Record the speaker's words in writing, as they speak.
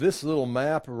This little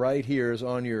map right here is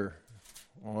on your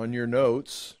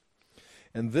notes,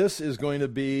 and this is going to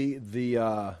be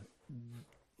the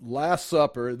Last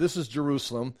Supper. This is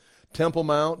Jerusalem, Temple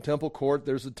Mount, Temple Court.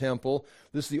 There's the temple.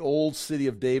 This is the old city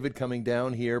of David coming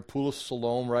down here. Pool of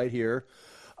Siloam right here.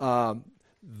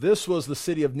 This was the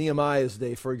city of Nehemiah's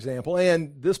day, for example,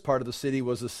 and this part of the city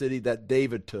was the city that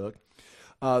David took.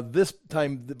 By this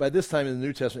time in the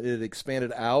New Testament, it had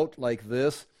expanded out like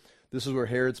this. This is where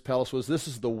Herod's palace was. This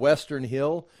is the western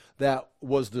hill that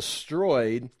was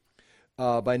destroyed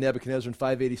by Nebuchadnezzar in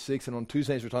 586. And on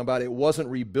Tuesdays we're talking about it wasn't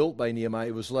rebuilt by Nehemiah.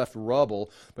 It was left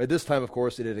rubble. By this time, of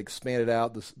course, it had expanded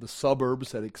out. The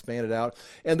suburbs had expanded out.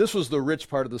 And this was the rich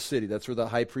part of the city. That's where the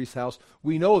high priest's house.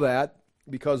 We know that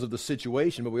because of the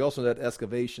situation, but we also know that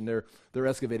excavation. They're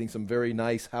excavating some very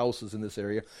nice houses in this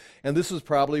area. And this is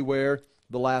probably where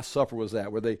the Last Supper was at,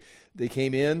 where they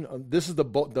came in. This is the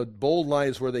bold line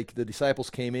is where the disciples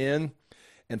came in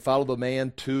and followed the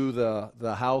man to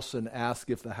the house and asked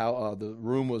if the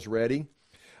room was ready.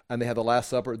 And they had the Last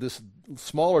Supper. This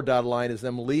smaller dotted line is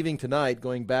them leaving tonight,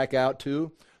 going back out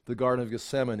to the Garden of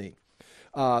Gethsemane.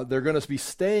 They're going to be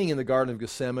staying in the Garden of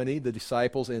Gethsemane, the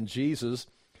disciples and Jesus,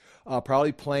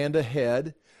 probably planned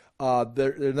ahead.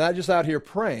 They're not just out here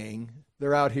praying,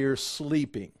 they're out here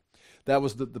sleeping. That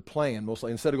was the plan,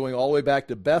 mostly. Instead of going all the way back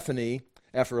to Bethany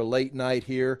after a late night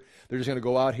here, they're just going to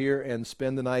go out here and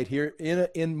spend the night here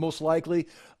in most likely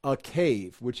a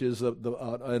cave, which is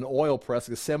an oil press.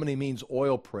 Gethsemane means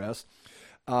oil press.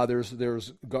 There's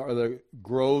the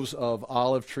groves of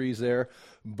olive trees there,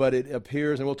 but it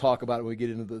appears, and we'll talk about it when we get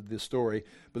into the story,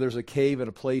 but there's a cave and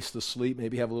a place to sleep,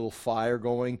 maybe have a little fire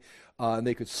going, and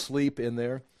they could sleep in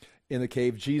there. In the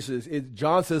cave,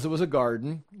 John says it was a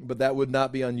garden, but that would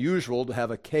not be unusual to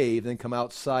have a cave, then come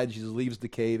outside. Jesus leaves the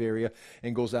cave area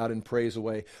and goes out and prays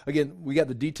away. Again, we got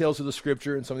the details of the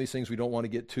scripture, and some of these things we don't want to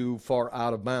get too far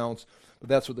out of bounds, but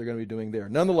that's what they're going to be doing there.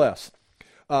 Nonetheless,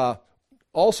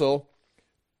 also,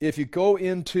 if you go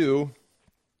into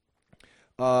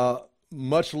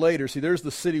much later, see, there's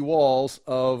the city walls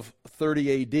of 30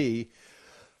 A.D.,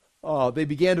 they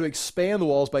began to expand the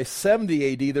walls. By 70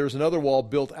 A.D., there was another wall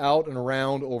built out and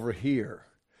around over here.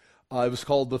 It was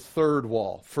called the third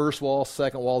wall. First wall,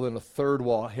 second wall, then a third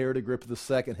wall. Herod Agrippa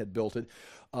II had built it.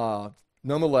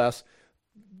 Nonetheless,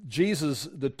 Jesus,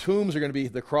 the tombs are going to be,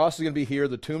 the cross is going to be here,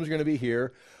 the tombs are going to be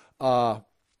here.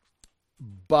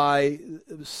 By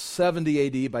 70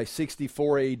 A.D., by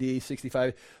 64 A.D.,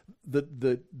 65,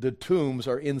 the tombs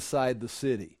are inside the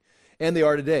city. And they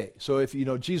are today. So if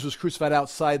Jesus was crucified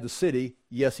outside the city,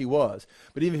 yes, he was.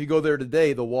 But even if you go there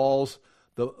today, the walls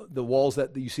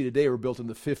that you see today were built in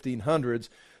the 1500s.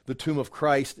 The tomb of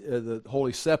Christ, the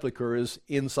Holy Sepulchre, is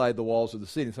inside the walls of the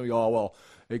city. And some of you, oh, well,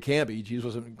 it can't be. Jesus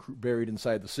wasn't buried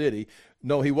inside the city.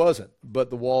 No, he wasn't.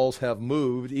 But the walls have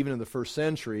moved, even in the first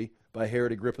century, by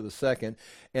Herod Agrippa II,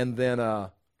 and then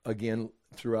again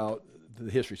throughout the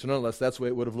history. So nonetheless, that's the way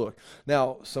it would have looked.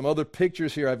 Now, some other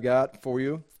pictures here I've got for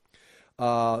you.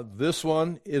 This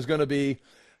one is going to be,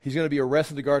 he's going to be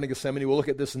arrested in the Garden of Gethsemane. We'll look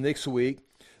at this next week.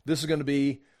 This is going to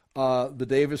be the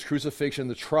day of his crucifixion,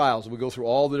 the trials. We'll go through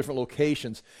all the different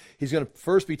locations. He's going to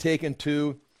first be taken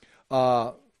to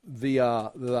the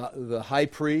high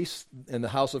priest in the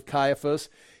house of Caiaphas.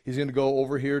 He's going to go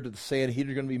over here to the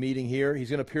Sanhedrin, going to be meeting here. He's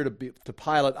going to appear to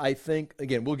Pilate, I think.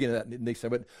 Again, we'll get into that next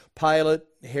time. But Pilate,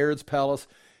 Herod's palace.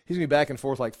 He's going to be back and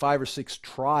forth like 5 or 6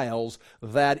 trials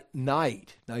that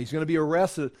night. Now, he's going to be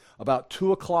arrested about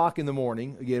 2 o'clock in the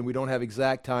morning. Again, we don't have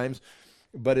exact times,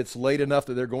 but it's late enough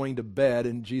that they're going to bed,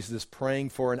 and Jesus is praying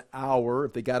for an hour.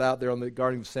 If they got out there on the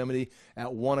Garden of Gethsemane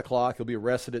at 1 o'clock, he'll be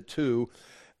arrested at 2.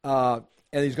 And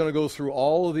he's going to go through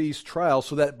all of these trials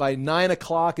so that by 9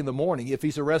 o'clock in the morning, if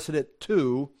he's arrested at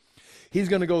 2, he's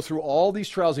going to go through all these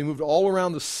trials. He moved all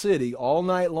around the city all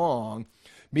night long,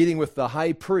 meeting with the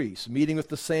high priest, meeting with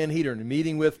the Sanhedrin,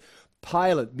 meeting with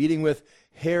Pilate, meeting with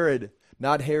Herod,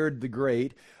 not Herod the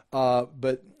Great,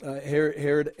 but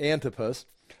Herod Antipas.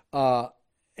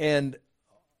 And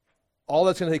all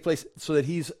that's going to take place so that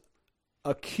he's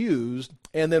accused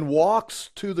and then walks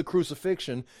to the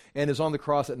crucifixion and is on the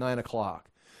cross at 9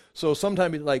 o'clock. So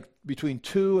sometime like between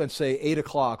 2 and say 8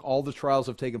 o'clock, all the trials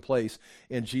have taken place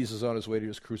and Jesus is on his way to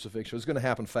his crucifixion. It's going to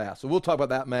happen fast. So we'll talk about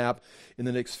that map in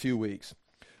the next few weeks.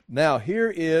 Now, here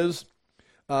is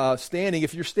standing.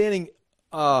 If you're standing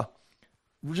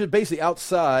basically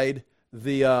outside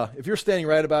if you're standing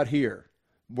right about here,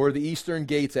 where the eastern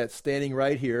gate's at, standing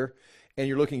right here, and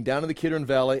you're looking down in the Kidron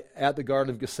Valley at the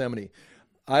Garden of Gethsemane.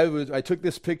 I took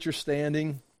this picture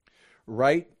standing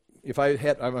right,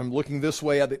 I'm looking this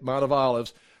way at the Mount of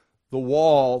Olives. the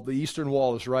wall, the eastern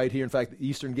wall is right here. In fact, the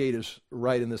eastern gate is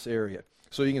right in this area.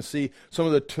 So you can see some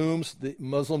of the tombs, the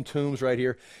Muslim tombs right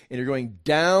here, and you're going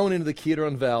down into the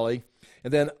Kidron Valley,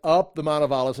 and then up the Mount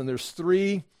of Olives, and there's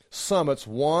 3 summits.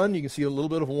 One, you can see a little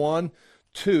bit of one,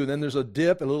 2, then there's a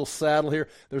dip, a little saddle here.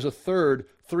 There's a third,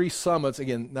 3 summits,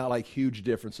 again, not like huge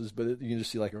differences, but you can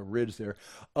just see like a ridge there,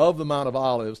 of the Mount of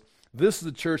Olives. This is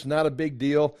the church, not a big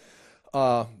deal.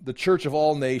 The church of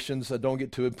all nations, don't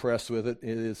get too impressed with it.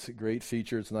 It is a great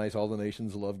feature. It's nice. All the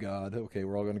nations love God. Okay,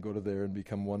 we're all going to go to there and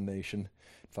become one nation,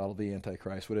 follow the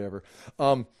Antichrist, whatever.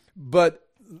 But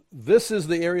this is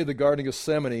the area of the Garden of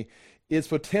Gethsemane. Its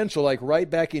potential, like right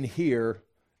back in here,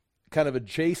 kind of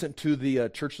adjacent to the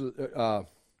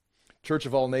Church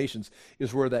of all nations,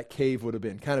 is where that cave would have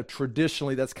been. Kind of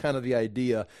traditionally, that's kind of the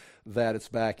idea that it's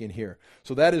back in here.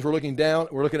 So that is, we're looking down,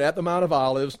 we're looking at the Mount of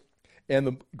Olives, and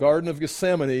the Garden of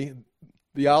Gethsemane,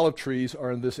 the olive trees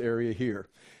are in this area here.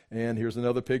 And here's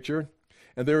another picture.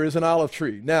 And there is an olive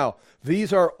tree. Now,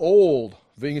 these are old.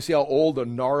 You can see how old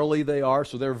and gnarly they are.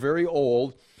 So they're very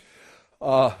old.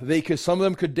 Some of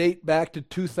them could date back to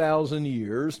 2,000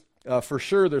 years. For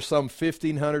sure, there's some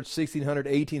 1,500, 1,600,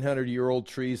 1,800-year-old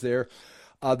trees there.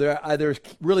 There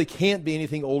really can't be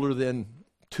anything older than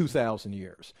 2,000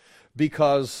 years.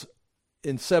 Because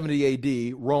in 70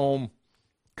 A.D., Rome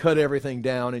cut everything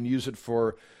down and use it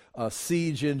for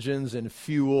siege engines and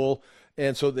fuel,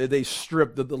 and so they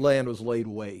stripped the land was laid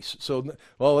waste. So,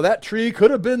 well, that tree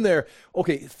could have been there.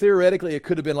 Okay, theoretically, it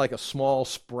could have been like a small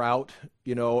sprout,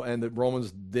 and the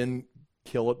Romans didn't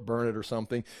kill it, burn it or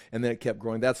something, and then it kept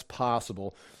growing. That's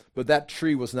possible, but that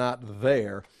tree was not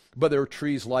there. But there were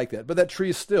trees like that. But that tree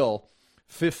is still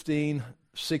 16,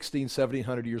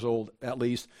 1,700 years old at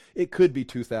least. It could be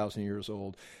 2,000 years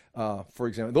old. For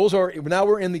example, those are now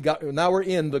we're in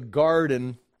the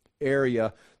garden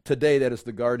area today. That is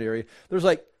the garden area. There's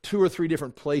like 2 or 3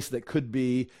 different places that could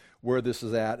be where this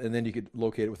is at, and then you could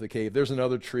locate it with the cave. There's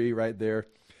another tree right there,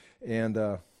 and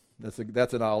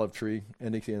that's an olive tree,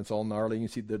 and it's all gnarly. You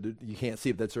can see you can't see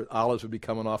it. That's olives would be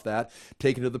coming off that,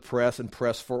 taken to the press and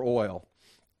pressed for oil.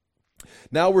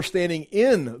 Now we're standing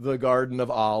in the Garden of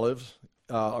Olives,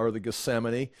 or the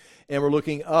Gethsemane, and we're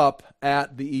looking up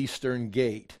at the eastern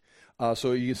gate.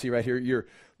 So you can see right here, you're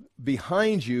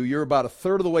about a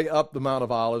third of the way up the Mount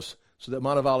of Olives. So that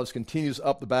Mount of Olives continues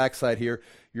up the backside here.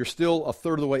 You're still a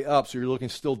third of the way up, so you're looking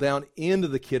still down into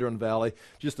the Kidron Valley.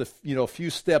 Just a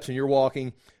few steps, and you're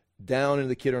walking down into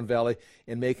the Kidron Valley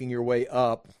and making your way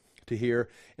up to here.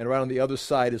 And right on the other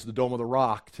side is the Dome of the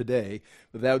Rock today.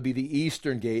 But that would be the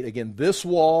eastern gate. Again, this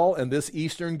wall and this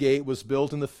eastern gate was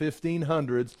built in the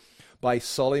 1500s by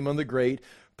Suleiman the Great,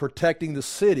 protecting the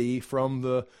city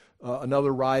from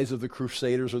another rise of the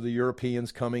Crusaders or the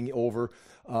Europeans coming over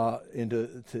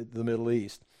into the Middle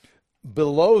East.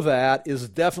 Below that is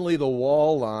definitely the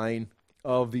wall line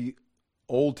of the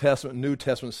Old Testament, New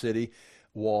Testament city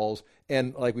walls.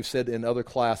 And like we've said in other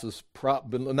classes,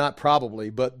 not probably,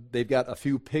 but they've got a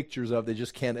few pictures of, they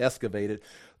just can't excavate it.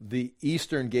 The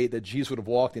eastern gate that Jesus would have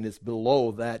walked in is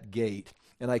below that gate.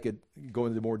 And I could go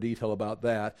into more detail about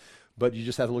that. But you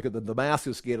just have to look at the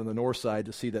Damascus gate on the north side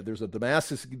to see that there's a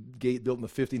Damascus gate built in the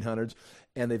 1500s,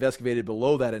 and they've excavated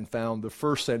below that and found the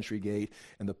first century gate,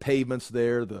 and the pavements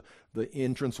there, the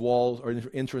entrance walls or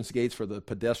entrance gates for the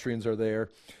pedestrians are there,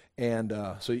 and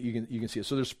so you can see it.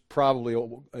 So there's probably,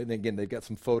 and again, they've got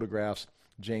some photographs.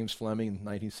 James Fleming in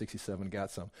 1967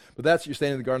 got some. But you're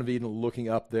standing in the Garden of Eden looking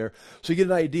up there. So you get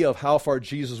an idea of how far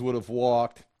Jesus would have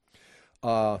walked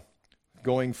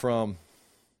going from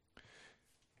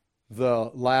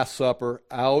the Last Supper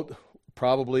out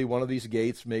probably one of these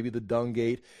gates, maybe the Dung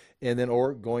Gate, and then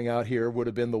or going out here would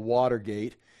have been the Water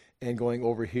Gate, and going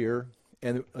over here.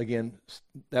 And again,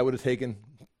 that would have taken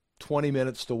 20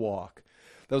 minutes to walk.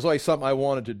 That was always something I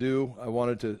wanted to do. I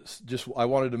wanted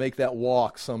to make that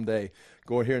walk someday.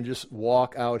 Go in here and just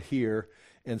walk out here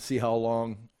and see how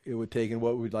long it would take and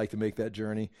what we'd like to make that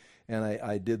journey. And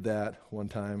I did that one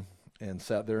time and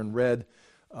sat there and read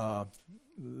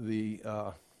the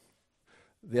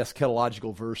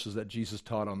eschatological verses that Jesus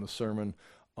taught on the sermon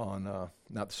on,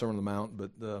 not the Sermon on the Mount,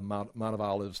 but the Mount of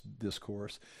Olives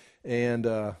discourse. And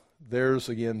there's,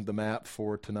 again, the map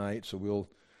for tonight, so we'll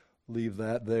leave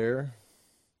that there.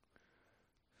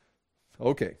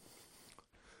 Okay.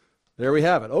 There we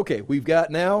have it. Okay, we've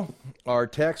got now our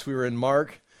text. We were in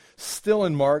Mark, still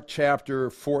in Mark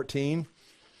chapter 14.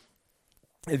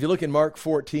 If you look in Mark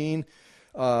 14,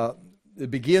 it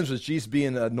begins with Jesus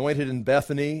being anointed in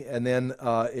Bethany, and then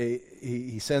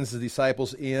he sends the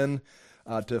disciples in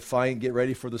to get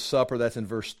ready for the supper. That's in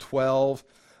verse 12.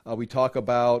 We talk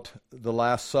about the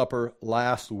Last Supper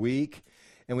last week,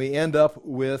 And we end up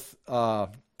with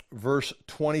verse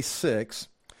 26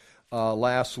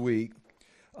 last week.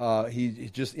 He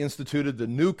just instituted the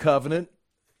new covenant.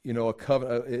 You know, a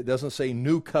covenant. It doesn't say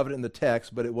new covenant in the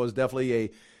text, but it was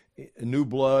definitely a new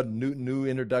blood, new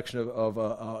introduction of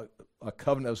a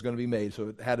covenant that was going to be made. So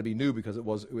it had to be new because it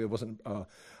wasn't a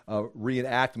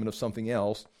reenactment of something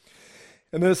else.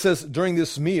 And then it says during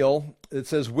this meal, it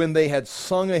says when they had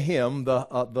sung a hymn, the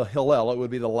Hallel, it would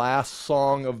be the last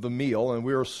song of the meal, and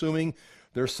we're assuming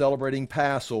they're celebrating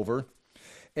Passover.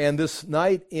 And this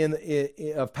night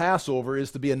of Passover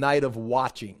is to be a night of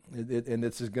watching, and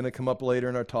this is going to come up later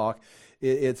in our talk.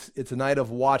 It's a night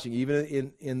of watching.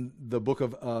 Even in the book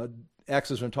of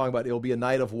Exodus, when I'm talking about, it'll be a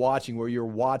night of watching where you're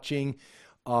watching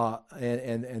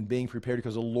and being prepared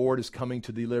because the Lord is coming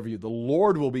to deliver you. The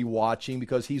Lord will be watching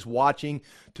because He's watching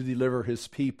to deliver His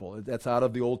people. That's out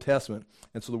of the Old Testament,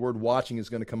 and so the word watching is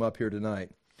going to come up here tonight.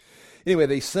 Anyway,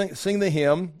 they sing the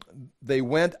hymn. They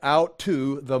went out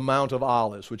to the Mount of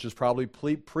Olives, which is probably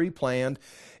pre-planned,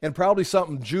 and probably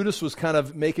something Judas was kind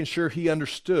of making sure he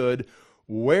understood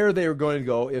where they were going to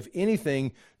go. If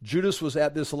anything, Judas was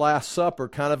at this Last Supper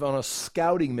kind of on a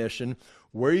scouting mission.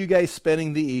 Where are you guys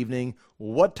spending the evening?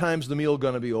 What time's the meal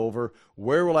going to be over?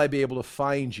 Where will I be able to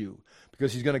find you?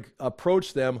 Because he's going to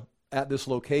approach them at this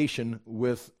location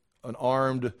with an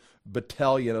armed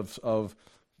battalion of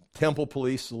temple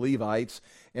police, Levites,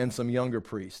 and some younger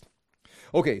priests.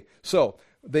 Okay, so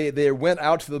they went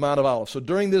out to the Mount of Olives. So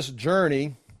during this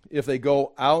journey, if they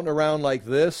go out and around like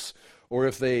this, or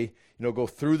if they go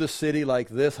through the city like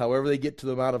this, however they get to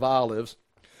the Mount of Olives,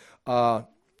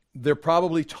 they're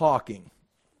probably talking.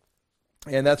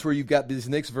 And that's where you've got these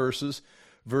next verses.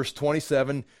 Verse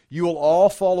 27, you will all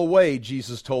fall away,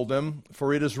 Jesus told them,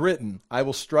 for it is written, I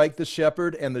will strike the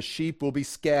shepherd and the sheep will be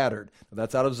scattered. Now,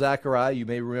 that's out of Zechariah. You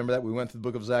may remember that. We went through the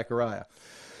book of Zechariah.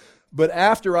 But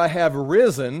after I have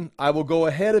risen, I will go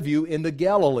ahead of you into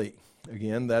Galilee.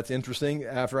 Again, that's interesting.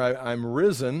 After I'm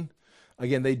risen,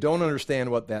 again, they don't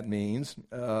understand what that means,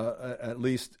 at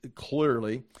least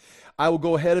clearly. I will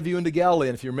go ahead of you into Galilee.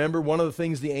 And if you remember, one of the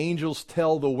things the angels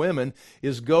tell the women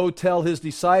is go tell his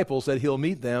disciples that he'll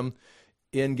meet them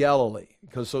in Galilee.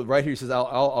 Because so right here he says,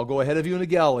 I'll go ahead of you into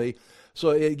Galilee. So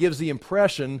it gives the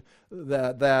impression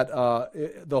that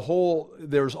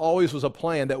there's always was a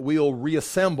plan that we'll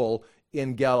reassemble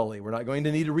in Galilee. We're not going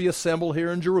to need to reassemble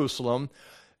here in Jerusalem.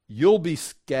 You'll be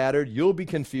scattered, you'll be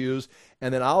confused,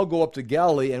 and then I'll go up to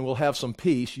Galilee and we'll have some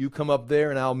peace. You come up there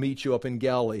and I'll meet you up in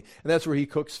Galilee. And that's where he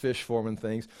cooks fish for them and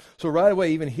things. So right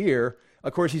away, even here,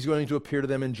 of course, he's going to appear to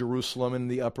them in Jerusalem in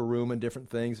the upper room and different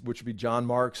things, which would be John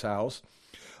Mark's house,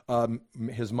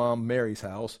 his mom Mary's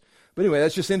house. But anyway,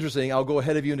 that's just interesting. I'll go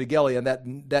ahead of you into Galilee, and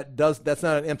that's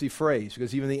not an empty phrase,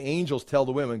 because even the angels tell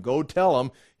the women, go tell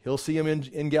him, he'll see him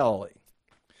in Galilee.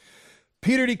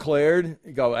 Peter declared,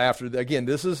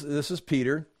 this is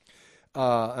Peter.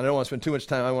 I don't want to spend too much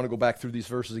time. I want to go back through these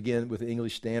verses again with the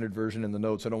English Standard Version and the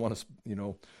notes. I don't want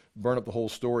to, burn up the whole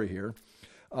story here.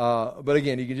 But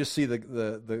again, you can just see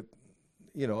the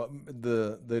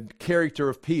character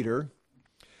of Peter,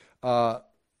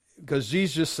 because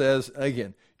Jesus just says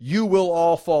again, you will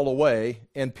all fall away.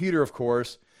 And Peter, of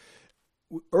course,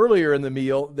 earlier in the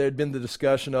meal, there had been the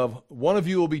discussion of one of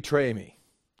you will betray me.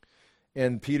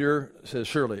 And Peter says,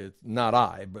 surely it's not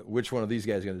I, but which one of these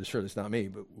guys is going to do? Surely it's not me,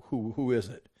 but who is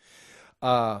it?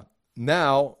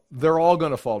 Now they're all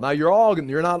going to fall. Now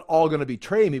you're not all going to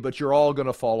betray me, but you're all going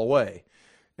to fall away.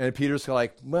 And Peter's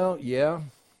like, well, yeah,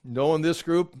 knowing this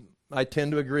group, I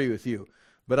tend to agree with you,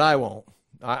 but I won't.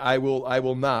 I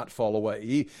will not fall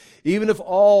away. Even if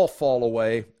all fall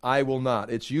away, I will not.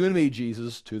 It's you and me,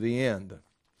 Jesus, to the end.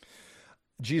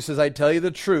 Jesus says, I tell you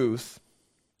the truth,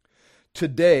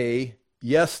 today,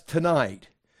 yes, tonight,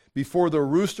 before the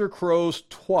rooster crows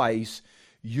twice,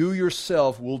 you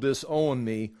yourself will disown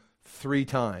me 3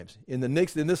 times. In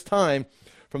this time,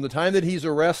 from the time that he's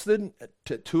arrested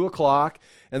to 2 o'clock,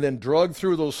 and then drugged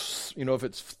through those, if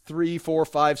it's 3, 4,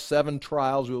 5, 7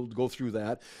 trials, we'll go through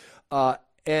that,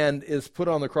 and is put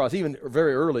on the cross, even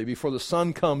very early, before the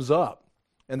sun comes up,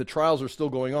 and the trials are still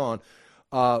going on,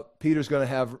 Peter's going to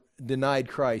have denied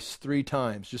Christ 3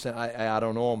 times. Just saying, I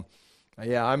don't know him.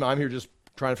 Yeah, I'm here just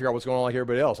trying to figure out what's going on like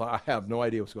everybody else. I have no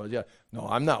idea what's going on. Yeah, no,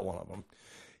 I'm not one of them.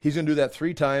 He's going to do that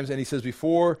 3 times, and he says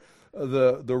before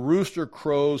the rooster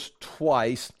crows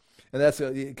twice, and that's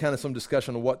kind of some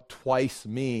discussion of what twice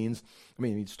means. I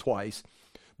mean, it means twice.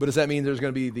 But does that mean there's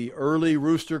going to be the early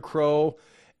rooster crow,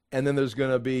 and then there's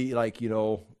going to be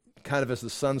kind of as the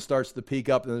sun starts to peak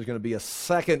up, and there's going to be a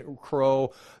second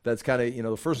crow that's kind of,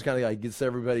 the first one kind of like gets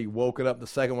everybody woken up. The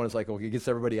second one is like, okay, gets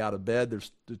everybody out of bed.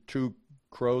 There's the 2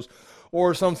 crows.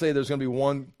 Or some say there's going to be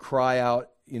one cry out,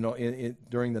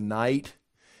 during the night,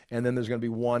 and then there's going to be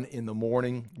one in the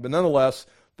morning. But nonetheless,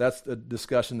 that's a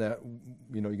discussion that,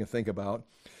 you can think about.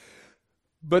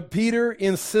 But Peter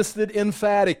insisted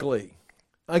emphatically,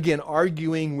 again,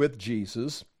 arguing with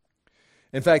Jesus.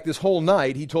 In fact, this whole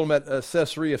night, he told him at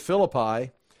Caesarea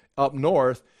Philippi, up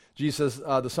north, Jesus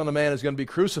says, the Son of Man is going to be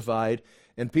crucified.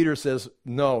 And Peter says,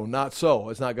 no, not so.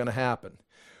 It's not going to happen.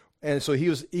 And so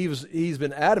he's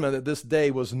been adamant that this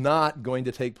day was not going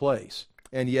to take place.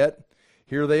 And yet,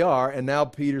 here they are, and now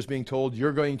Peter's being told,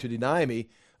 you're going to deny me.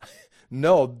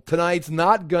 No, tonight's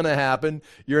not going to happen.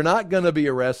 You're not going to be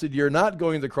arrested. You're not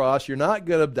going to the cross. You're not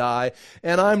going to die.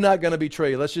 And I'm not going to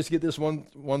betray you. Let's just get this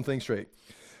one thing straight.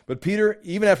 But Peter,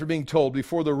 even after being told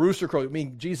before the rooster crowed,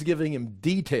 Jesus giving him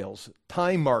details,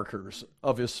 time markers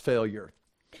of his failure.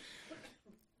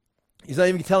 He's not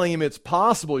even telling him it's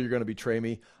possible you're going to betray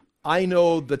me. I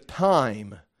know the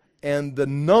time and the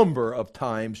number of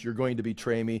times you're going to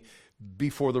betray me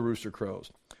before the rooster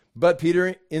crows. But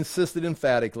Peter insisted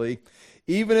emphatically,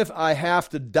 even if I have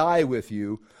to die with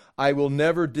you, I will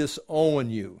never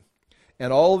disown you.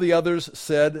 And all the others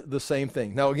said the same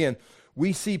thing. Now again,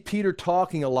 we see Peter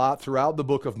talking a lot throughout the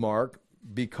book of Mark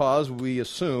because we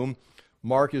assume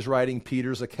Mark is writing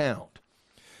Peter's account.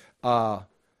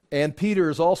 And Peter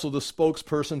is also the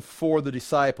spokesperson for the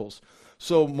disciples.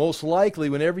 So most likely,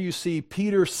 whenever you see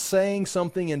Peter saying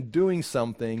something and doing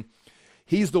something,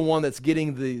 he's the one that's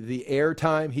getting the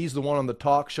airtime. He's the one on the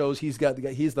talk shows. He's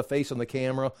the face on the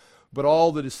camera. But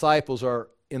all the disciples are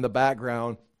in the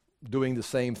background doing the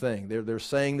same thing. They're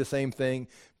saying the same thing,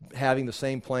 having the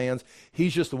same plans.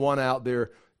 He's just the one out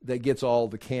there that gets all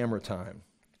the camera time,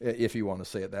 if you want to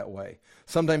say it that way.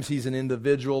 Sometimes he's an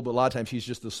individual, but a lot of times he's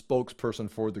just the spokesperson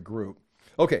for the group.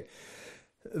 Okay,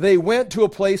 they went to a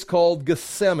place called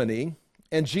Gethsemane,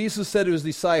 and Jesus said to his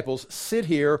disciples, sit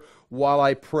here while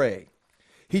I pray.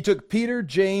 He took Peter,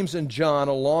 James, and John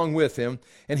along with him,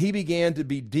 and he began to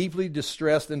be deeply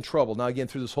distressed and troubled. Now again,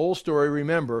 through this whole story,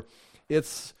 remember,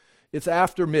 it's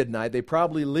after midnight. They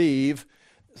probably leave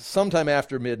sometime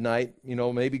after midnight,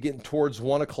 maybe getting towards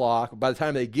 1 o'clock. By the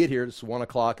time they get here, it's 1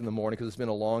 o'clock in the morning because it's been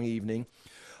a long evening,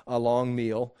 a long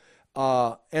meal.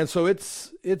 And so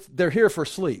they're here for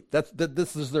sleep.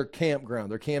 This is their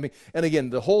campground. They're camping. And again,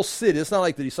 the whole city, it's not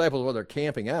like the disciples, they're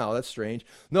camping out. That's strange.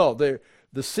 No,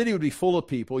 the city would be full of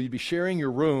people. You'd be sharing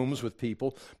your rooms with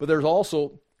people, but there's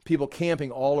also people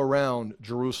camping all around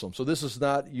Jerusalem. So this is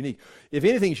not unique. If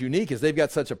anything's unique is they've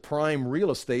got such a prime real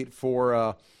estate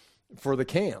for the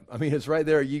camp. It's right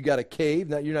there. You got a cave.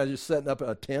 Now, you're not just setting up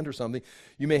a tent or something.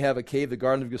 You may have a cave, the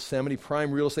Garden of Gethsemane,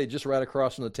 prime real estate just right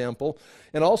across from the temple.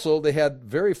 And also they had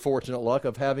very fortunate luck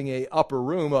of having a upper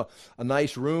room, a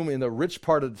nice room in the rich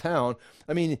part of the town.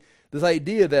 This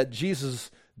idea that Jesus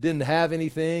didn't have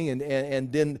anything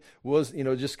and was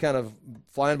just kind of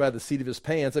flying by the seat of his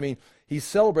pants. He's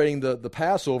celebrating the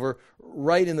Passover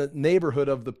right in the neighborhood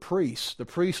of the priests, the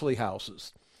priestly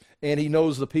houses, and he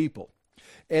knows the people,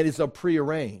 and it's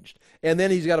prearranged. And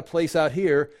then he's got a place out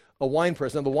here, a wine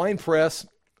press. Now the wine press,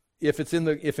 if it's in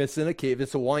a cave,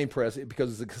 it's a wine press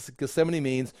because Gethsemane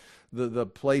means the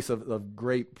place of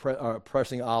great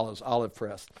pressing olive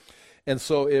press. And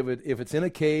so if it's in a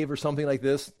cave or something like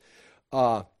this,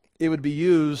 it would be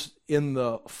used in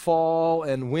the fall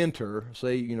and winter,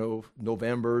 say,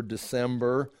 November,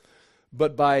 December.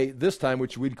 But by this time,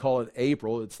 which we'd call it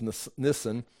April, it's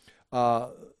Nisan,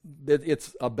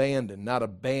 it's abandoned. Not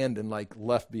abandoned like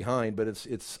left behind, but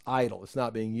it's idle. It's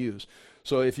not being used.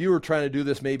 So if you were trying to do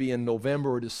this maybe in November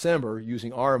or December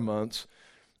using our months,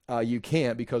 you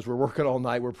can't because we're working all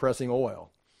night, we're pressing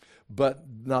oil. But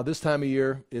now this time of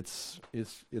year, it's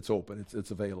open,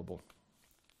 it's available.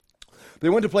 They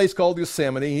went to a place called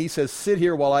Gethsemane. He says, sit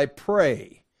here while I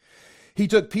pray. He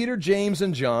took Peter, James,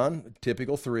 and John,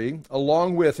 typical three,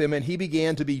 along with him, and he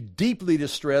began to be deeply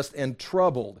distressed and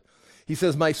troubled. He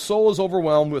says, my soul is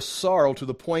overwhelmed with sorrow to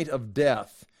the point of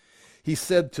death. He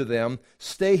said to them,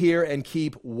 stay here and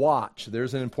keep watch.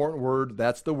 There's an important word.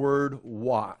 That's the word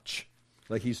watch.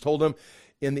 Like he's told them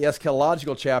in the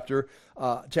eschatological chapter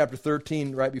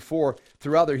 13, right before,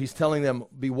 throughout there, he's telling them,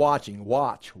 be watching,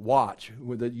 watch.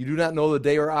 You do not know the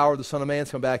day or hour the Son of Man's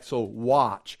come back, so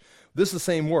watch. This is the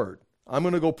same word. I'm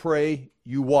going to go pray,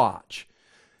 you watch.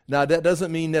 Now, that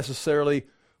doesn't mean necessarily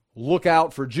look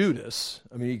out for Judas.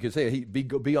 You could say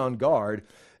be on guard,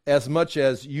 as much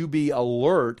as you be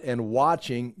alert and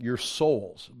watching your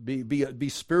souls. Be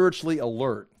spiritually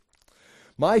alert.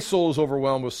 My soul is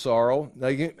overwhelmed with sorrow. Now,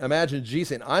 you can imagine Jesus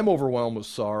saying, I'm overwhelmed with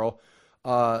sorrow.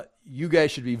 you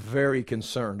guys should be very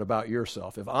concerned about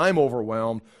yourself. If I'm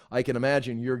overwhelmed, I can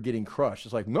imagine you're getting crushed.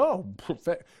 It's like, no,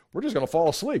 we're just going to fall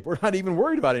asleep. We're not even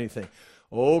worried about anything.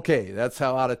 Okay, that's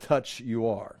how out of touch you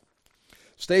are.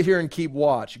 Stay here and keep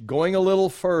watch. Going a little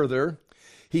further,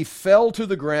 he fell to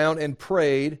the ground and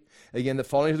prayed. Again, the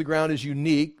falling to the ground is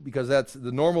unique because that's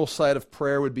the normal side of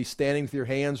prayer would be standing with your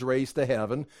hands raised to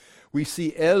heaven. We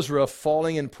see Ezra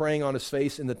falling and praying on his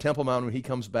face in the Temple Mount when he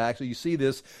comes back. So you see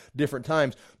this different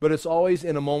times. But it's always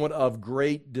in a moment of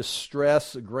great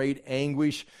distress, great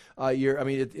anguish.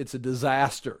 It's a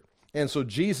disaster. And so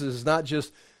Jesus is not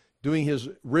just doing his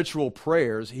ritual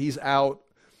prayers. He's out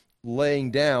laying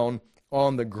down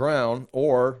on the ground,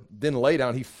 or didn't lay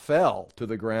down. He fell to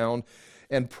the ground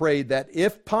and prayed that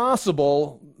if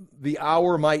possible, the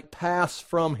hour might pass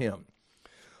from him.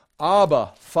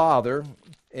 Abba, Father.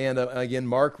 And again,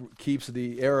 Mark keeps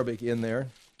the Aramaic in there,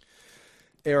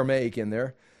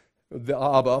 the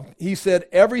Abba. He said,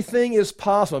 everything is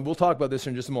possible. And we'll talk about this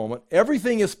in just a moment.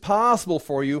 Everything is possible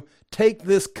for you. Take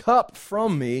this cup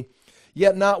from me,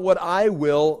 yet not what I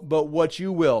will, but what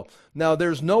you will. Now,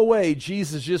 there's no way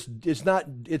Jesus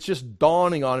it's just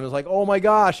dawning on him. It's like, oh my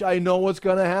gosh, I know what's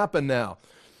going to happen now.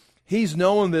 He's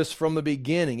known this from the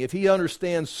beginning. If he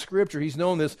understands Scripture, he's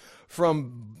known this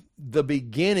from the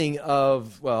beginning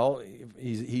of, well,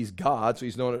 he's God, so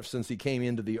he's known it since he came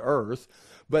into the earth.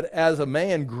 But as a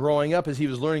man growing up, as he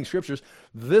was learning Scriptures,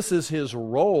 this is his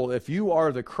role. If you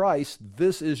are the Christ,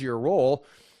 this is your role.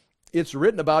 It's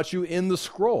written about you in the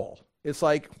scroll. It's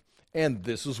like, and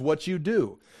this is what you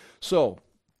do. So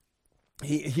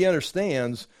he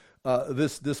understands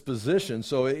this position.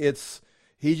 So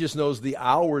he just knows the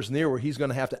hour's near where he's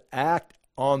going to have to act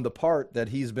on the part that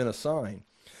he's been assigned.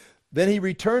 Then he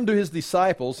returned to his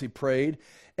disciples, he prayed,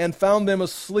 and found them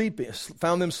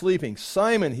sleeping.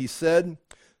 Simon, he said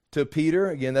to Peter,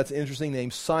 again, that's an interesting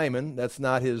name, Simon. That's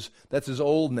his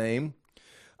old name.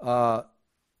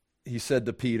 He said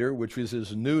to Peter, which was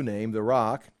his new name, the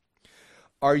Rock,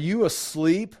 are you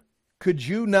asleep? Could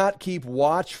you not keep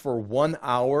watch for 1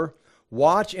 hour?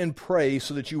 Watch and pray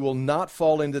so that you will not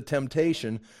fall into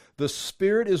temptation. The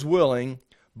spirit is willing,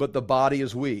 but the body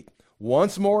is weak.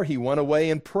 Once more he went away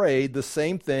and prayed the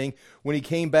same thing. When he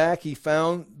came back, he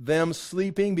found them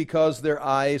sleeping because their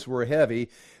eyes were heavy.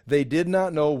 They did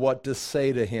not know what to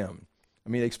say to him.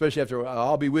 I mean, especially after,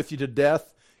 I'll be with you to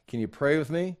death. Can you pray with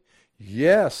me?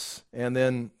 Yes. And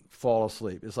then fall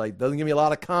asleep. It's like, doesn't give me a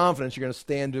lot of confidence you're going to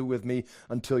stand with me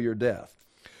until your death.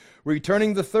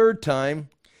 Returning the third time,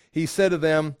 he said to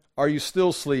them, are you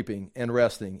still sleeping and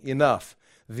resting? Enough.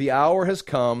 The hour has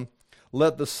come.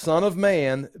 Let the Son of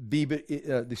Man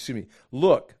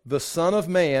Look, the Son of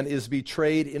Man is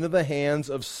betrayed into the hands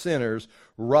of sinners.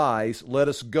 Rise, let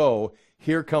us go.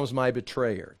 Here comes my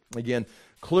betrayer. Again,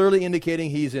 clearly indicating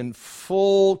he's in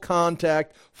full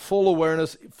contact, full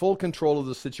awareness, full control of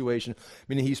the situation.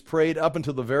 Meaning he's prayed up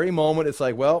until the very moment. It's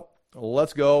like, well,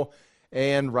 let's go.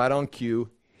 And right on cue,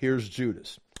 here's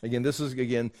Judas. Again,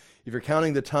 if you're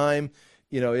counting the time,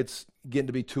 it's getting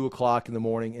to be 2 o'clock in the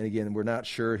morning. And again, we're not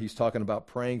sure. He's talking about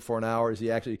praying for an hour. Is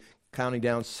he actually counting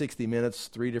down 60 minutes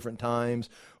 3 different times?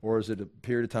 Or is it a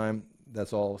period of time?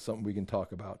 That's all something we can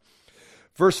talk about.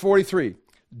 Verse 43,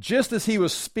 just as he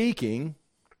was speaking,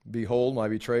 behold, my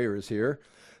betrayer is here.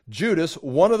 Judas,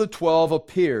 one of the 12,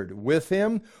 appeared. With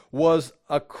him was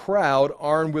a crowd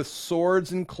armed with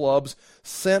swords and clubs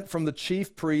sent from the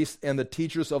chief priests and the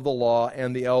teachers of the law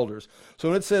and the elders. So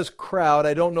when it says crowd,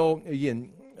 I don't know,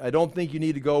 again, I don't think you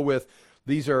need to go with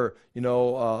these are,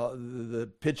 the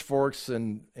pitchforks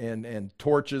and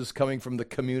torches coming from the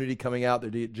community coming out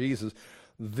to Jesus.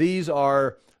 These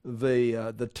are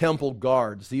the temple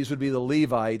guards. These would be the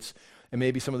Levites and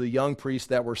maybe some of the young priests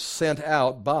that were sent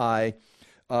out by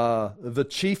the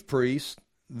chief priests,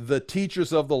 the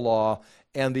teachers of the law,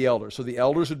 and the elders. So the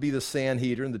elders would be the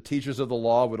Sanhedrin. The teachers of the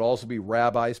law would also be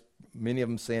rabbis, many of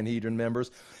them Sanhedrin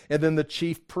members. And then the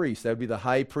chief priest, that would be the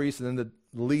high priest, and then the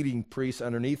leading priests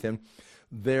underneath him.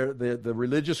 The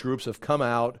religious groups have come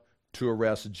out to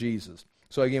arrest Jesus.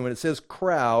 So again, when it says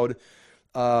crowd,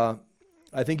 I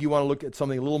think you want to look at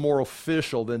something a little more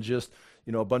official than just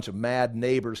a bunch of mad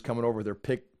neighbors coming over with their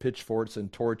pitchforks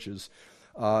and torches.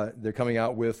 They're coming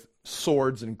out with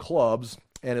swords and clubs,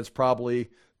 and it's probably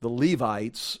the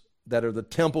Levites that are the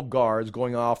temple guards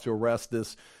going off to arrest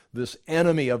this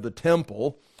enemy of the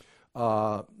temple,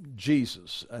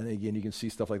 Jesus. And again, you can see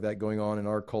stuff like that going on in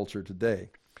our culture today.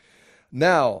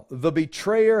 Now, the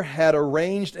betrayer had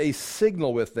arranged a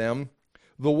signal with them.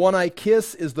 The one I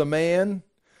kiss is the man.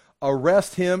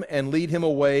 arrest him and lead him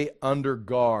away under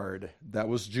guard. That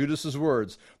was Judas's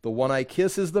words. The one I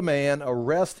kiss is the man.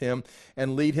 Arrest him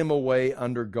and lead him away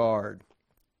under guard.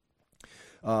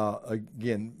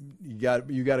 Again, you got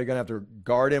to gonna have to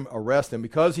guard him, arrest him,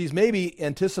 because he's maybe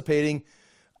anticipating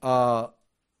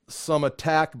some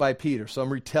attack by Peter,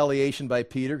 some retaliation by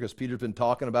Peter, because Peter's been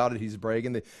talking about it. He's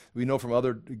bragging. We know from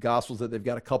other Gospels that they've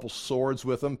got a couple swords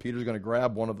with them. Peter's going to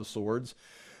grab one of the swords.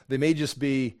 They may just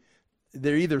be,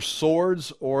 they're either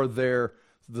swords or they're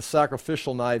the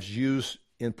sacrificial knives used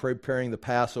in preparing the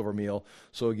Passover meal.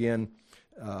 So again,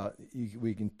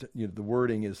 the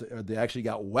wording is they actually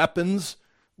got weapons,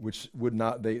 which would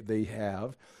not they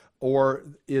have, or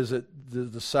is it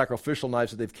the sacrificial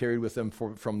knives that they've carried with them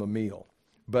from the meal?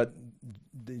 But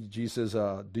Jesus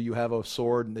says, do you have a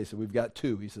sword? And they said, we've got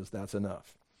two. He says, that's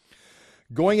enough.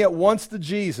 Going at once to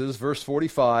Jesus, verse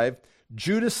 45,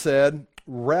 Judas said,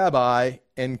 Rabbi,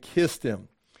 and kissed him.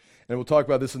 And we'll talk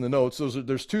about this in the notes.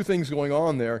 There's two things going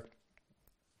on there.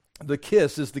 The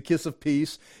kiss is the kiss of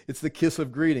peace. It's the kiss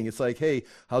of greeting. It's like, hey,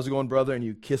 how's it going, brother? And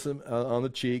you kiss him on the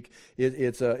cheek.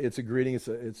 It's a greeting.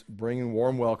 It's bringing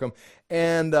warm welcome.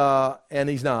 And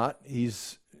he's not.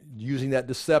 He's using that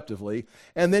deceptively.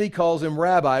 And then he calls him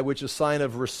Rabbi, which is a sign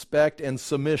of respect and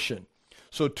submission.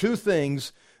 So two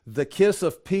things, the kiss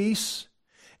of peace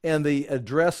and the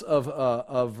address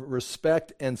of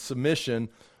respect and submission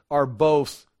are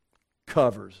both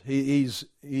covers. He's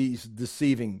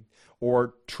deceiving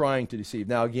or trying to deceive.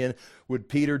 Now again, would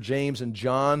Peter, James, and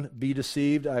John be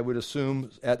deceived? I would assume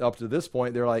up to this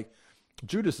point, they're like,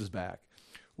 Judas is back.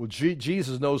 Well,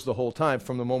 Jesus knows the whole time,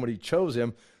 from the moment he chose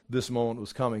him, this moment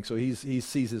was coming. So he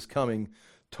sees his coming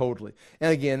totally.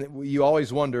 And again, you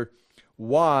always wonder,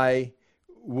 why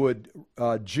would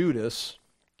Judas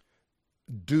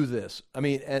do this? I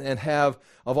mean, and have,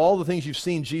 of all the things you've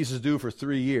seen Jesus do for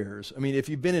 3 years, I mean, if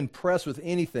you've been impressed with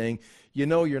anything, you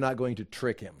know you're not going to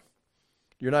trick him.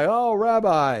 You're not, oh,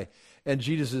 Rabbi. And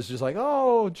Jesus is just like,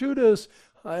 oh, Judas,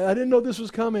 I didn't know this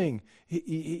was coming.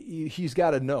 He's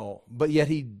got to know, but yet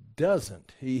he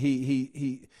doesn't.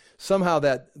 He somehow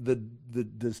that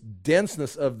this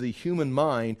denseness of the human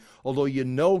mind, although you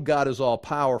know God is all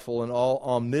powerful and all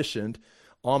omniscient,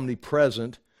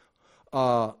 omnipresent,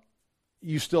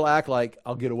 you still act like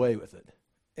I'll get away with it,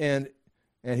 and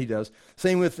he does.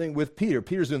 Same with Peter.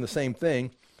 Peter's doing the same thing.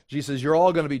 Jesus says, "You're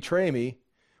all going to betray me."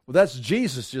 Well, that's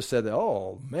Jesus just said that.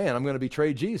 Oh man, I'm going to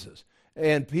betray Jesus.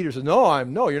 And Peter says, "No,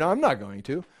 you're not. I'm not going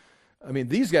to." I mean,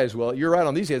 these guys will. You're right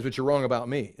on these guys, but you're wrong about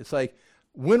me. It's like,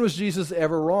 when was Jesus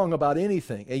ever wrong about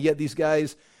anything? And yet these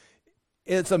guys,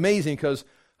 it's amazing, because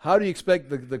how do you expect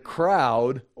the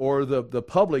crowd or the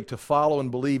public to follow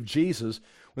and believe Jesus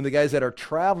when the guys that are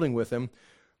traveling with him,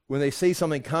 when they say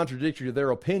something contradictory to their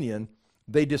opinion,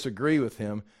 they disagree with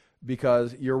him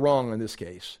because you're wrong in this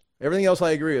case. Everything else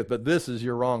I agree with, but this is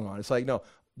you're wrong on. It's like, no,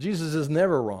 Jesus is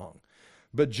never wrong.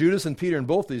 But Judas and Peter in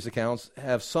both these accounts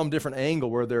have some different angle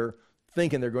where they're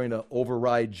thinking they're going to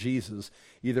override Jesus,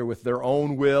 either with their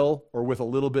own will or with a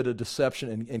little bit of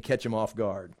deception and catch him off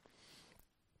guard.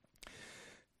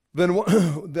 Then,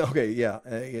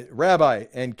 Rabbi,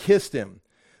 and kissed him.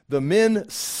 The men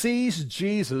seized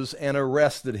Jesus and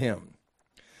arrested him.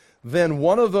 Then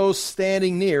one of those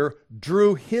standing near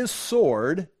drew his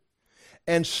sword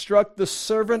and struck the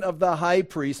servant of the high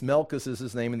priest, Malchus is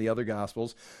his name in the other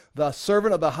Gospels, the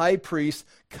servant of the high priest,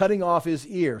 cutting off his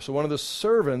ear. So one of the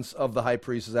servants of the high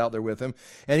priest is out there with him,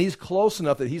 and he's close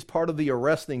enough that he's part of the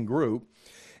arresting group.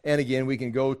 And again, we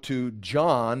can go to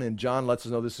John, and John lets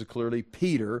us know this is clearly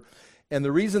Peter. And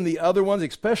the reason the other ones,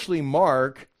 especially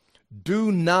Mark,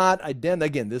 do not identify,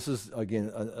 again, this is,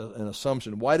 an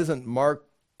assumption. Why doesn't Mark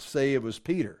say it was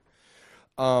Peter?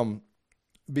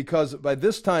 Because by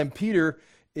this time, Peter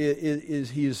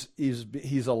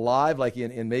he's alive, like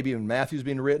in maybe in Matthew's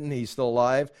being written, he's still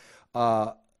alive.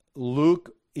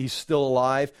 Luke, he's still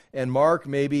alive, and Mark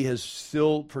maybe is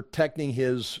still protecting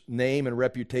his name and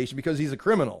reputation because he's a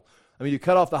criminal. I mean, you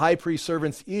cut off the high priest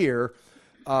servant's ear,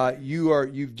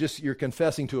 you're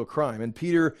confessing to a crime. And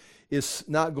Peter is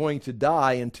not going to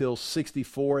die until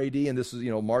 64 AD, and this is,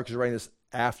 Mark is writing this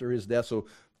after his death, so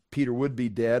Peter would be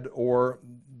dead or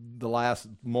the last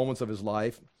moments of his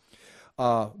life.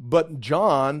 But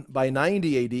John, by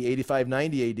 90 AD, 85,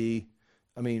 90 AD,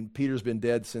 I mean, Peter's been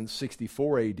dead since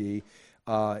 64 AD.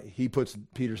 He puts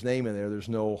Peter's name in there. There's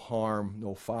no harm,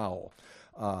 no foul.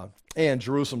 And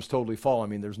Jerusalem's totally fallen.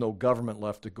 I mean, there's no government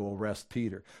left to go arrest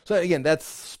Peter. So again, that's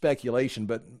speculation,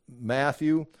 but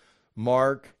Matthew,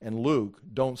 Mark, and Luke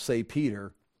don't say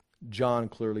Peter. John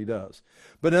clearly does.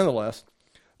 But nonetheless,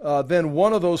 Then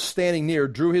one of those standing near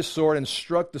drew his sword and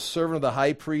struck the servant of the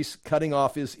high priest, cutting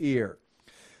off his ear.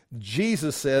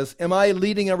 Jesus says, am I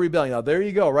leading a rebellion? Now, there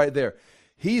you go, right there.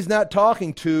 He's not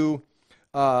talking to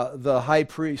the high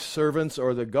priest servants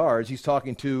or the guards. He's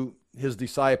talking to his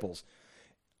disciples.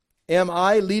 Am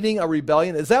I leading a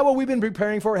rebellion? Is that what we've been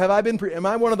preparing for? Am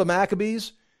I one of the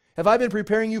Maccabees? Have I been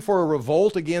preparing you for a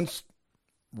revolt against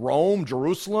Rome,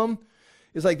 Jerusalem?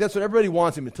 It's like that's what everybody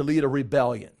wants him to lead, a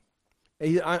rebellion.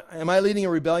 Am I leading a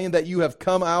rebellion that you have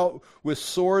come out with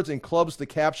swords and clubs to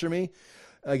capture me?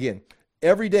 Again,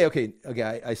 every day, okay,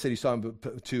 I said he's talking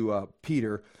to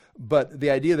Peter, but the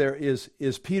idea there is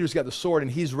Peter's got the sword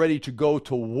and he's ready to go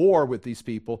to war with these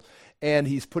people, and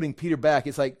he's putting Peter back.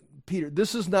 It's like, Peter,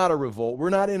 this is not a revolt.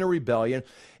 We're not in a rebellion.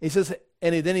 He says,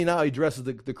 and then he addresses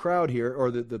the crowd here, or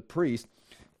the priest.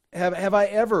 Have I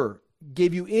ever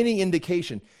gave you any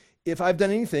indication? If I've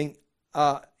done anything,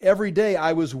 every day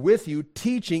I was with you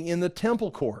teaching in the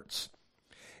temple courts,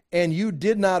 and you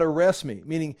did not arrest me.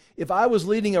 Meaning, if I was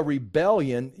leading a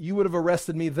rebellion, you would have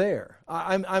arrested me there.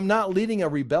 I'm not leading a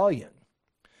rebellion.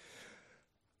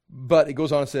 But it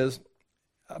goes on and says,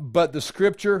 but the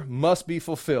scripture must be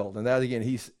fulfilled. And that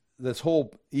again, this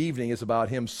whole evening is about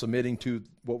him submitting to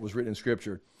what was written in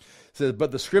Scripture. It says, but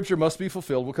the Scripture must be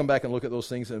fulfilled. We'll come back and look at those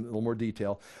things in a little more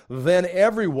detail. Then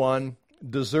everyone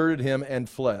deserted him and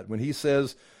fled. When he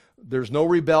says there's no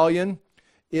rebellion,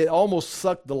 it almost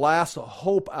sucked the last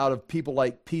hope out of people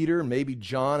like Peter, maybe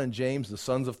John and James, the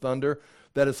sons of thunder,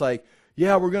 that it's like,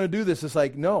 yeah, we're going to do this. It's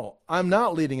like, no, I'm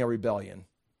not leading a rebellion.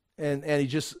 And he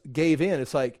just gave in.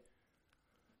 It's like,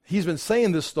 he's been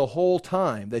saying this the whole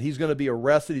time, that he's going to be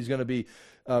arrested, he's going to be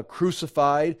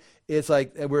crucified. It's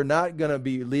like, we're not going to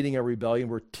be leading a rebellion.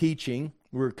 We're teaching,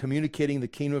 we're communicating the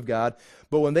kingdom of God.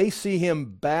 But when they see him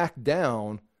back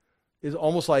down, it's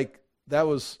almost like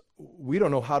we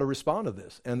don't know how to respond to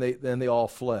this. And they all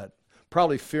fled,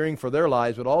 probably fearing for their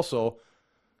lives, but also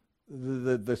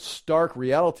the stark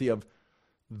reality of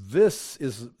this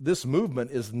movement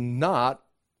is not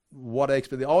what I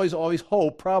expect. They always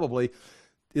hope, probably,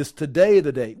 is today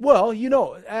the day? Well,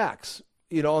 Acts,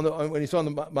 when he's on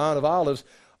the Mount of Olives,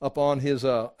 up on his,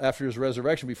 after his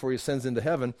resurrection, before he ascends into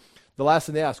heaven, the last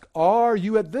thing they ask, are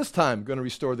you at this time going to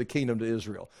restore the kingdom to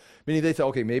Israel? Meaning they say,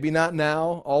 okay, maybe not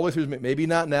now, all the way through, maybe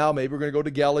not now, maybe we're going to go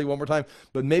to Galilee one more time,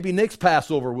 but maybe next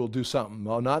Passover we'll do something.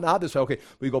 Well, not this, okay,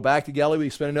 we go back to Galilee, we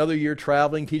spend another year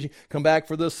traveling, teaching, come back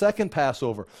for the second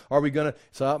Passover. Are we going to,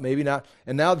 so maybe not.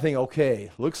 And now the thing,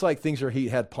 okay, looks like things he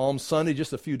had Palm Sunday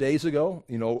just a few days ago,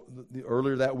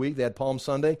 earlier that week they had Palm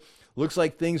Sunday. Looks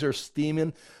like things are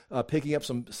steaming, picking up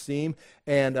some steam,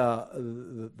 and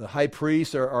the high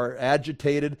priests are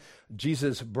agitated.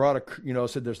 Jesus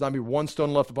said there's not be one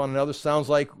stone left upon another. Sounds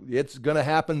like it's going to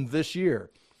happen this year.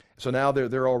 So now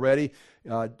they're all ready,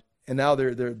 and now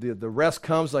the rest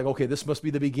comes. Like, okay, this must be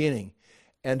the beginning.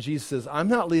 And Jesus says, I'm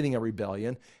not leading a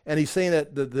rebellion, and he's saying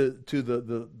that to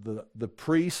the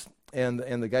priests and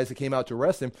the guys that came out to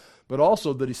arrest him, but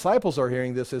also the disciples are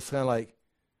hearing this. It's kind of like.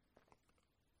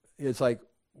 It's like,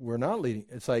 we're not leading.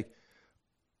 It's like,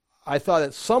 I thought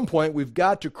at some point we've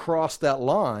got to cross that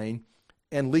line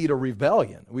and lead a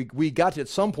rebellion. We got to at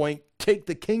some point take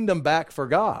the kingdom back for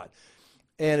God.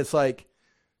 And it's like,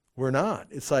 we're not.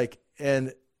 It's like,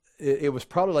 and it was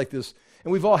probably like this,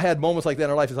 and we've all had moments like that in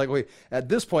our life. It's like, okay, at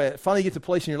this point, finally you get to a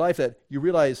place in your life that you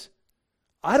realize,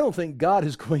 I don't think God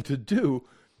is going to do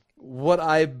what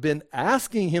I've been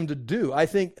asking him to do. I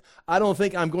don't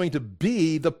think I'm going to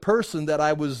be the person that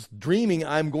I was dreaming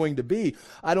I'm going to be.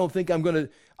 I don't think I'm going to,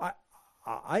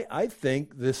 I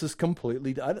think this is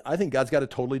completely, I think God's got a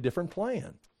totally different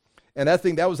plan. And I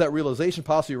think that was that realization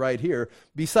possibly right here.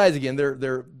 Besides, again, they're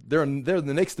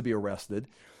the next to be arrested.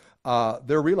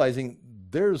 They're realizing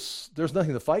there's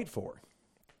nothing to fight for.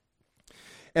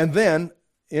 And then,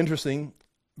 interesting,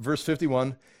 verse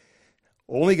 51,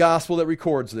 only gospel that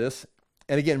records this.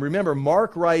 And again, remember,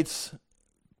 Mark writes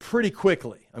pretty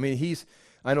quickly. I mean,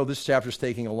 I know this chapter's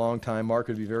taking a long time. Mark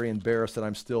would be very embarrassed that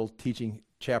I'm still teaching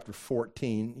chapter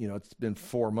 14. It's been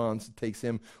 4 months. It takes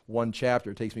him one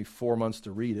chapter. It takes me 4 months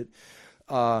to read it.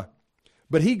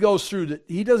 But he goes through,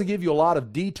 he doesn't give you a lot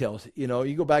of details. You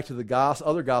go back to the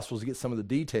other gospels to get some of the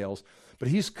details. But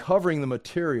he's covering the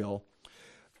material,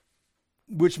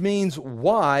 which means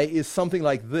why is something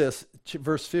like this,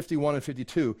 verse 51 and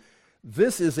 52.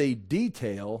 This is a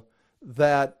detail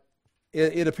that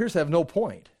it appears to have no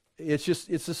point. It's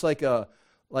just like a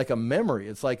memory.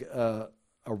 It's like a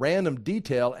random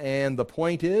detail, and the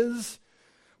point is,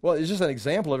 well, it's just an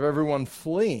example of everyone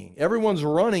fleeing. Everyone's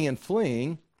running and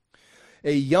fleeing.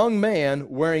 A young man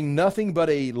wearing nothing but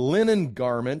a linen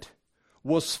garment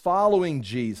was following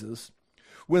Jesus.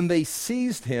 When they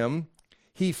seized him,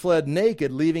 he fled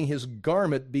naked, leaving his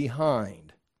garment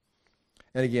behind.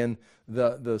 And again,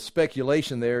 the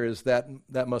speculation there is that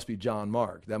must be John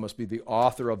Mark. That must be the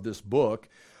author of this book.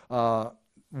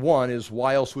 One is,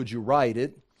 why else would you write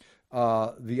it?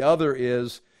 The other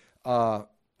is,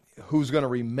 who's going to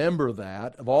remember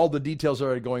that? Of all the details that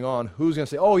are going on, who's going to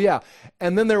say, oh yeah.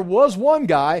 And then there was one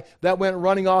guy that went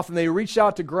running off, and they reached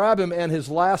out to grab him, and his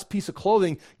last piece of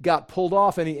clothing got pulled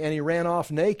off, and he ran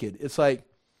off naked. It's like,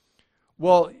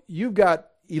 well, you've got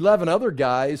 11 other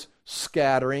guys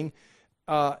scattering,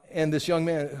 and this young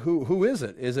man, who is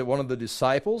it? Is it one of the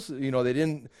disciples? You know, they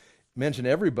didn't mention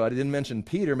everybody, didn't mention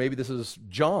Peter. Maybe this is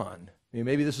John.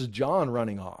 Maybe this is John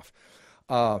running off.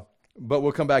 But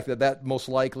we'll come back to that. That most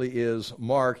likely is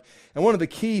Mark. And one of the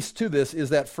keys to this is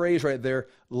that phrase right there,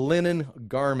 linen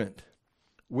garment,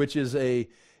 which is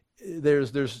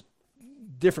there's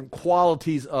different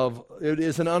qualities of, it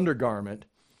is an undergarment.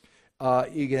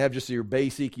 You can have just your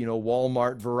basic,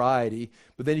 Walmart variety,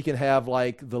 but then you can have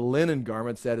like the linen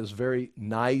garments that is very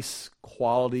nice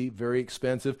quality, very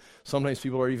expensive. Sometimes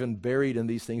people are even buried in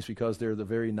these things because they're the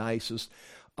very nicest.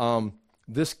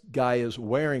 This guy is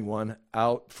wearing one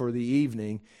out for the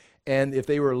evening, and if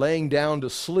they were laying down to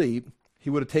sleep, he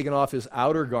would have taken off his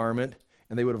outer garment,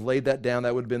 and they would have laid that down.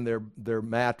 That would have been their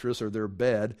mattress or their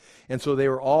bed. And so they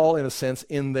were all, in a sense,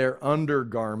 in their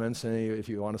undergarments. And if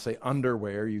you want to say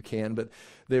underwear, you can, but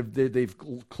they've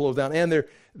clothed down. And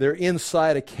they're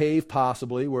inside a cave,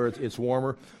 possibly, where it's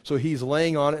warmer. So he's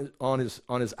laying on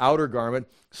his outer garment,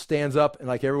 stands up, and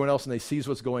like everyone else, and they sees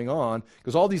what's going on.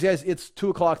 Because all these guys, it's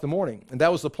 2 o'clock in the morning. And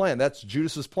that was the plan. That's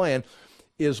Judas's plan,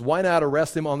 is why not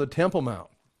arrest him on the Temple Mount?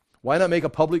 Why not make a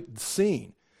public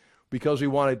scene? Because we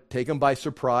want to take them by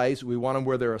surprise. We want them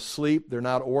where they're asleep. They're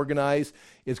not organized.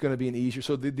 It's going to be an easier.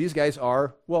 So these guys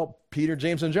are, Peter,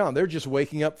 James, and John. They're just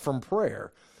waking up from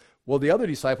prayer. Well, the other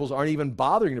disciples aren't even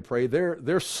bothering to pray.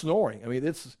 They're snoring. I mean,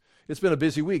 it's been a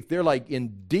busy week. They're like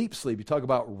in deep sleep. You talk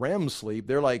about REM sleep.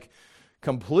 They're like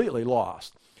completely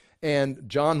lost. And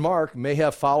John Mark may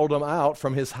have followed them out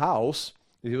from his house.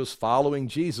 He was following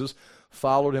Jesus,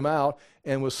 followed him out,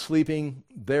 and was sleeping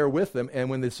there with them. And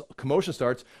when this commotion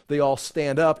starts, they all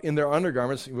stand up in their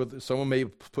undergarments. Someone may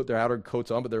put their outer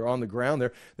coats on, but they're on the ground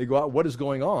there. They go out, what is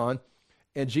going on?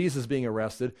 And Jesus is being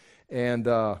arrested. And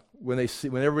when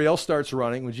everybody else starts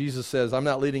running, when Jesus says, I'm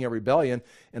not leading a rebellion,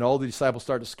 and all the disciples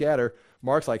start to scatter,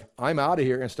 Mark's like, I'm out of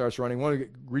here, and starts running. One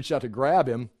reached out to grab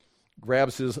him,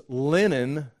 grabs his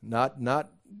linen, not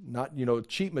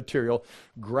cheap material,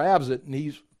 grabs it, and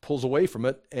he pulls away from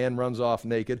it and runs off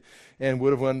naked. And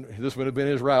this would have been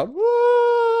his route,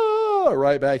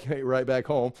 right back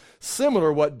home.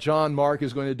 Similar what John Mark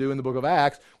is going to do in the book of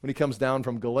Acts when he comes down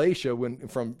from Galatia,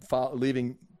 from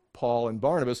leaving Paul and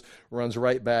Barnabas, runs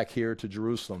right back here to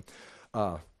Jerusalem.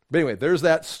 But anyway, there's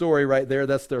that story right there.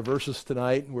 That's their verses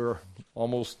tonight. We're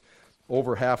almost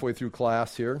over halfway through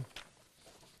class here.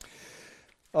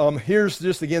 Here's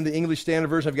just, again, the English Standard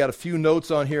Version. I've got a few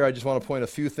notes on here. I just want to point a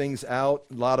few things out.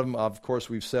 A lot of them, of course,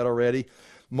 we've said already.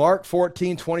 Mark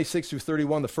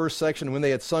 14:26-31, the first section, when they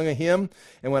had sung a hymn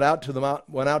and went out to the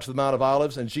Mount of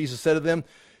Olives, and Jesus said to them,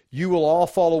 you will all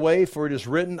fall away, for it is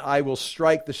written, I will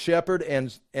strike the shepherd,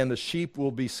 and the sheep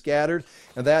will be scattered.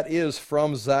 And that is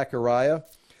from Zechariah.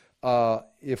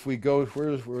 If we go,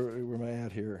 where am I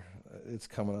at here? It's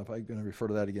coming up. I'm going to refer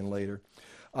to that again later.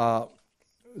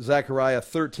 Zechariah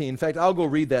 13. In fact, I'll go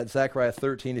read that, Zechariah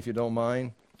 13, if you don't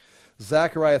mind.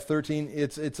 Zechariah 13,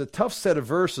 it's a tough set of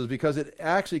verses because it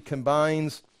actually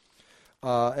combines,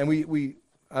 and we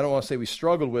I don't want to say we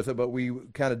struggled with it, but we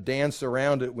kind of danced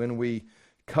around it when we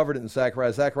covered it in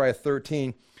Zechariah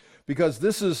 13, because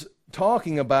this is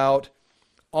talking about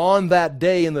on that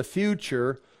day in the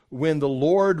future when the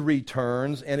Lord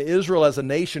returns and Israel as a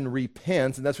nation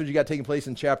repents, and that's what you got taking place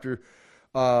in chapter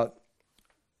 12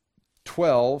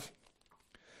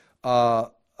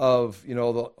 of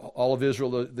all of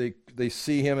Israel. They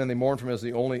see him and they mourn for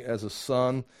him as a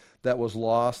son that was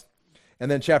lost. And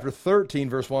then chapter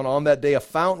 13, verse 1, on that day a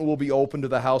fountain will be opened to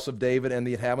the house of David and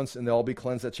the inhabitants, and they'll all be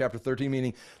cleansed. That's chapter 13,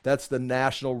 meaning that's the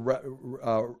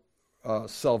national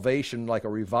salvation, like a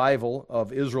revival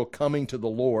of Israel coming to the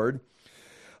Lord.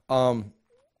 And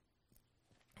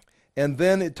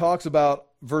then it talks about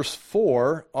verse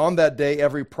 4, on that day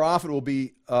every prophet will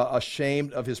be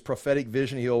ashamed of his prophetic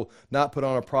vision. He'll not put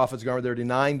on a prophet's garment. They're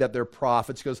denying that they're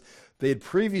prophets because they had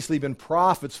previously been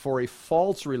prophets for a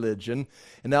false religion.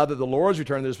 And now that the Lord's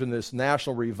returned, there's been this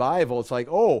national revival. It's like,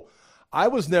 oh, I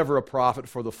was never a prophet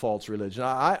for the false religion.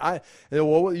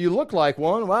 Well, you look like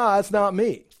one. Wow, that's not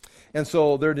me. And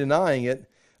so they're denying it.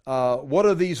 What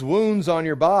are these wounds on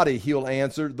your body? He'll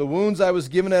answer, the wounds I was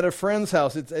given at a friend's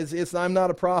house. I'm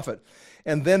not a prophet.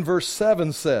 And then verse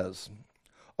 7 says,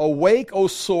 awake, O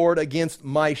sword, against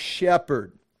my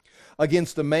shepherd,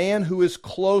 against the man who is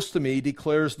close to me,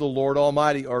 declares the Lord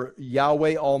Almighty, or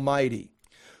Yahweh Almighty.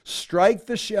 Strike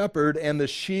the shepherd, and the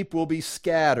sheep will be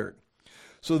scattered.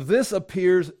 So this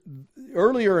appears,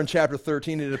 earlier in chapter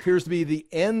 13, it appears to be the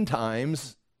end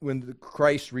times when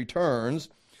Christ returns.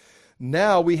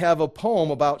 Now we have a poem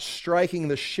about striking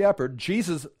the shepherd.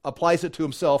 Jesus applies it to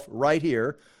himself right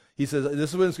here. He says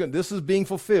this is being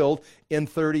fulfilled in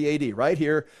 30 AD. Right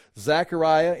here,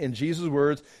 Zechariah, in Jesus'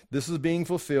 words, this is being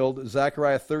fulfilled.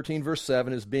 Zechariah 13 verse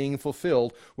 7 is being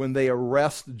fulfilled when they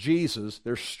arrest Jesus.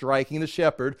 They're striking the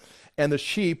shepherd, and the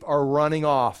sheep are running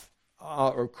off,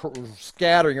 or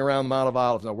scattering around the Mount of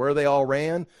Olives. Now, where they all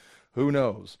ran, who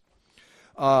knows?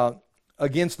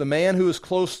 Against the man who is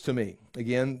close to me.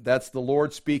 Again, that's the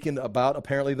Lord speaking about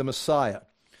apparently the Messiah.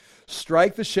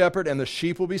 Strike the shepherd, and the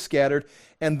sheep will be scattered.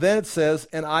 And then it says,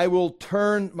 and I will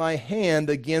turn my hand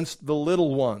against the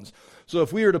little ones. So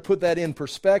if we were to put that in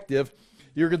perspective,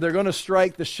 they're going to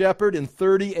strike the shepherd in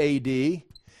 30 AD,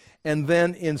 and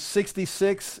then in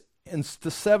 66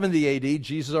 to 70 AD,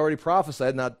 Jesus already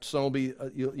prophesied, not some will be,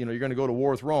 you're going to go to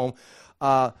war with Rome.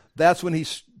 That's when he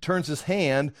turns his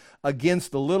hand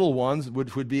against the little ones,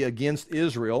 which would be against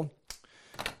Israel.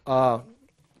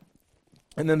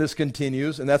 And then this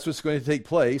continues, and that's what's going to take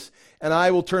place. And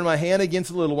I will turn my hand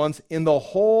against the little ones. In the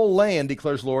whole land,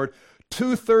 declares the Lord,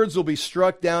 2/3 will be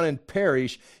struck down and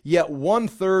perish, yet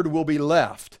 1/3 will be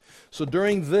left. So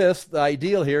during this, the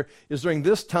ideal here is during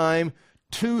this time,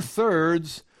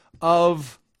 2/3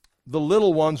 of the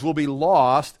little ones will be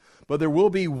lost, but there will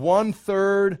be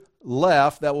 1/3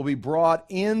 left that will be brought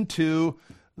into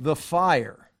the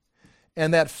fire.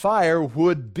 And that fire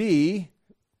would be,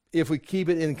 if we keep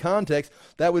it in context,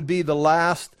 that would be the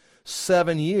last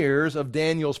 7 years of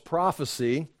Daniel's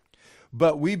prophecy.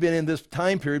 But we've been in this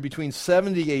time period between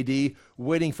 70 AD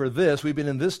waiting for this. We've been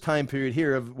in this time period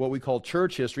here of what we call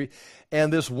church history.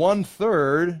 And this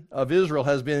 1/3 of Israel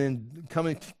has been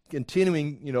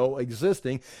continuing,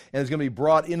 existing, and is going to be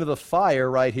brought into the fire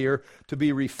right here to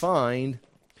be refined.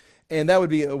 And that would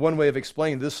be one way of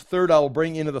explaining this. Third, I will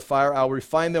bring into the fire. I will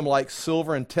refine them like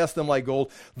silver and test them like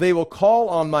gold. They will call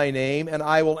on my name, and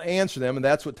I will answer them. And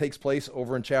that's what takes place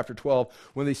over in chapter 12.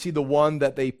 When they see the one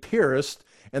that they pierced,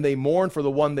 and they mourn for the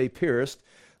one they pierced,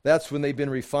 that's when they've been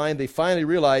refined. They finally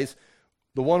realize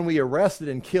the one we arrested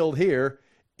and killed here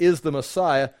is the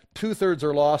Messiah. 2/3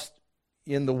 are lost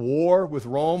in the war with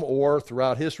Rome or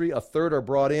throughout history. 1/3 are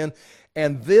brought in.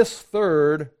 And this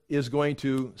third is going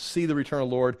to see the return of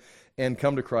the Lord and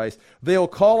come to Christ. They will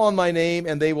call on my name,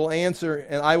 and they will answer,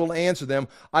 and I will answer them.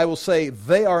 I will say,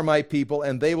 they are my people,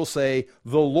 and they will say,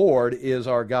 the Lord is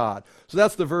our God. So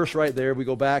that's the verse right there. We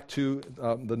go back to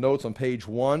the notes on page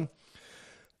 1.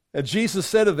 And Jesus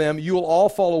said to them, you will all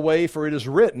fall away, for it is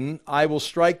written, I will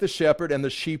strike the shepherd, and the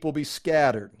sheep will be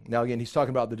scattered. Now again, he's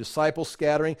talking about the disciples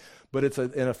scattering, but it's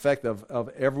an effect of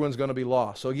everyone's going to be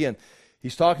lost. So again,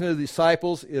 he's talking to the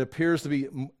disciples. It appears to be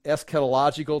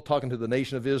eschatological, talking to the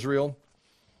nation of Israel.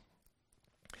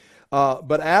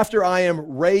 But after I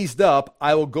am raised up,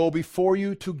 I will go before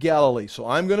you to Galilee. So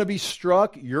I'm going to be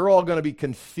struck. You're all going to be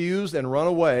confused and run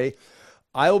away.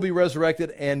 I will be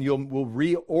resurrected, and we'll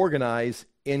reorganize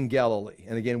in Galilee.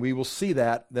 And again, we will see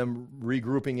them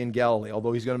regrouping in Galilee,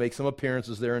 although he's going to make some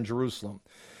appearances there in Jerusalem.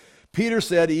 Peter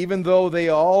said, even though they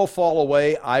all fall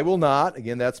away, I will not.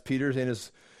 Again, that's Peter's in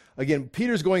his... Again,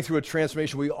 Peter's going through a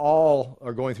transformation. We all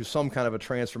are going through some kind of a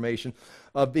transformation.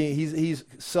 He's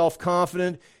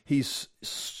self-confident. He's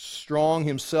strong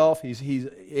himself. He's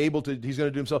going to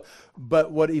do himself.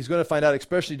 But what he's going to find out,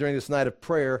 especially during this night of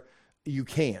prayer, you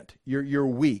can't. You're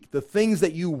weak. The things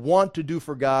that you want to do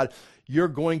for God, you're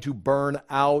going to burn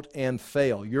out and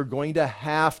fail. You're going to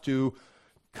have to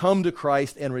come to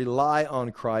Christ and rely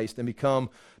on Christ and become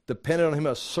dependent on him,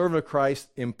 a servant of Christ,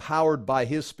 empowered by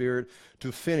his Spirit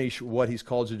to finish what he's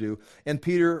called to do. And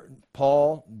Peter,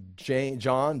 Paul,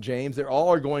 John, James, they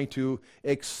all are going to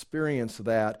experience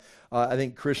that. I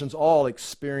think Christians all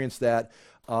experience that.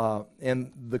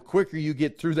 And the quicker you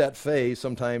get through that phase,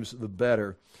 sometimes the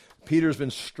better. Peter's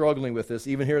been struggling with this,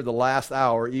 even here at the last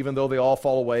hour. Even though they all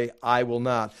fall away, I will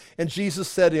not. And Jesus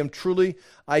said to him, truly,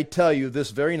 I tell you,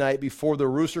 this very night, before the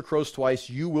rooster crows twice,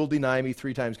 you will deny me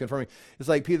 3 times, confirming. It's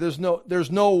like, Peter,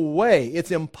 there's no way.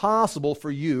 It's impossible for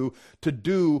you to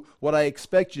do what I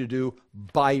expect you to do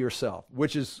by yourself,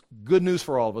 which is good news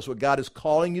for all of us. What God is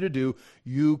calling you to do,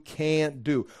 you can't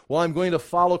do. Well, I'm going to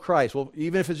follow Christ. Well,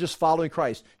 even if it's just following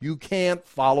Christ, you can't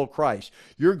follow Christ.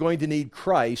 You're going to need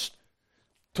Christ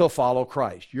to follow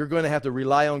Christ. You're going to have to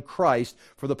rely on Christ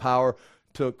for the power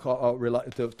to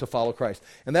follow Christ.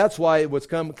 And that's why what's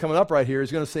coming up right here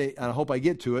is going to say, and I hope I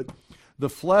get to it, the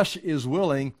flesh is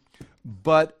willing,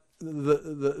 but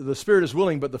the spirit is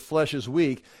willing, but the flesh is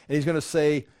weak. And he's going to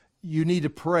say, you need to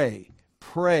pray.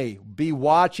 Pray. Be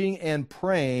watching and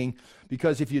praying,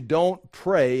 because if you don't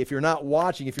pray, if you're not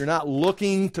watching, if you're not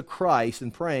looking to Christ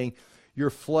and praying, your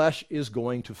flesh is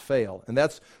going to fail. And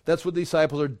that's what the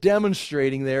disciples are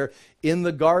demonstrating there in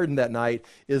the garden that night,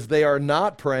 is they are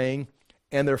not praying,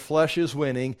 and their flesh is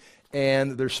winning,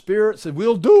 and their spirit said,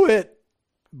 we'll do it,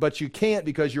 but you can't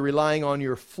because you're relying on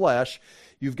your flesh.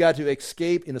 You've got to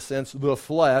escape, in a sense, the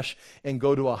flesh and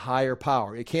go to a higher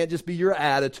power. It can't just be your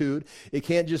attitude. It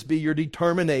can't just be your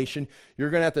determination.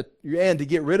 You're going to have to, and to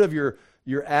get rid of your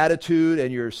attitude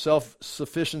and your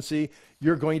self-sufficiency,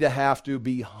 you're going to have to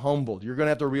be humbled. You're going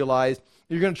to have to realize,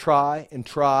 you're going to try and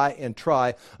try and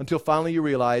try until finally you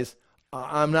realize,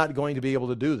 I'm not going to be able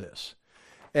to do this.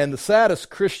 And the saddest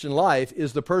Christian life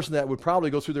is the person that would probably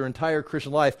go through their entire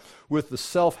Christian life with the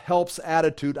self-helps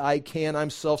attitude, I'm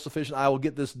self-sufficient, I will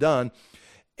get this done,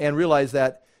 and realize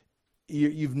that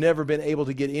you've never been able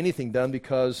to get anything done,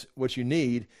 because what you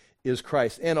need is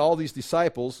Christ. And all these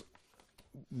disciples,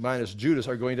 minus Judas,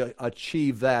 are going to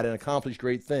achieve that and accomplish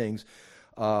great things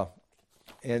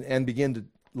and begin to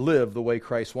live the way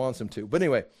Christ wants them to. But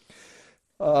anyway,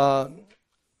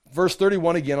 verse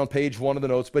 31 again on page 1 of the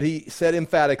notes, but he said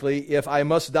emphatically, if I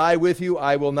must die with you,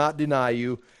 I will not deny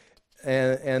you.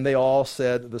 And they all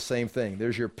said the same thing.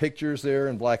 There's your pictures there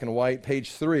in black and white,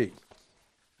 page 3.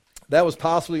 That was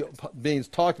possibly being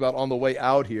talked about on the way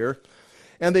out here.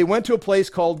 And they went to a place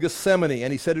called Gethsemane,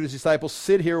 and he said to his disciples,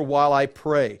 sit here while I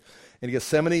pray. And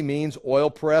Gethsemane means oil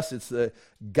press. It's the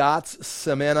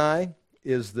Gethsemane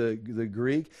is the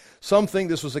Greek. Some think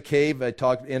this was a cave. I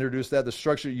introduced that. The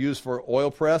structure used for oil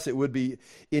press. It would be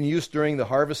in use during the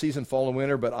harvest season, fall and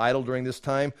winter, but idle during this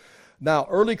time. Now,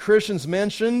 early Christians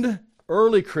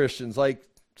like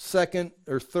second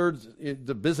or third,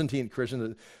 the Byzantine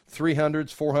Christians, the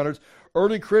 300s, 400s,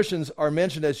 early Christians are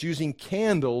mentioned as using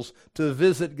candles to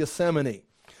visit Gethsemane.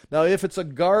 Now, if it's a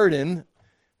garden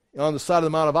on the side of the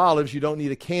Mount of Olives, you don't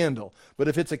need a candle. But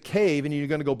if it's a cave and you're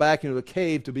going to go back into a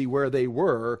cave to be where they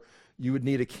were, you would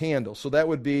need a candle. So that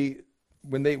would be,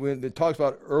 when it talks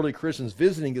about early Christians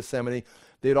visiting Gethsemane,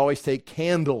 they'd always take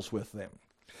candles with them.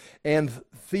 And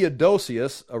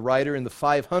Theodosius, a writer in the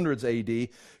 500s AD,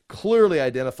 clearly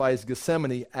identifies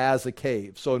Gethsemane as a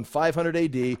cave. So in 500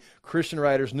 AD, Christian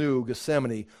writers knew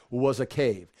Gethsemane was a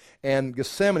cave. And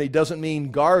Gethsemane doesn't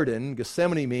mean garden.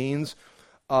 Gethsemane means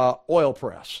oil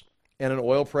press. And an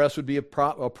oil press would be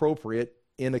appropriate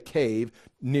in a cave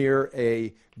near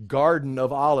a garden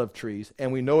of olive trees.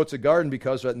 And we know it's a garden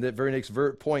because in the very next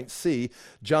point C,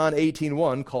 John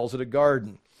 18:1 calls it a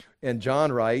garden. And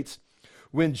John writes,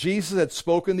 when Jesus had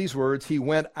spoken these words, he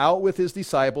went out with his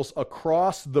disciples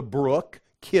across the brook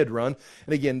Kidron.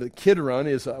 And again, the Kidron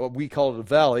is, we call it a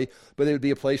valley, but it would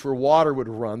be a place where water would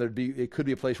run. It could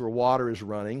be a place where water is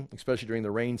running, especially during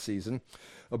the rain season.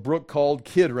 A brook called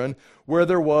Kidron, where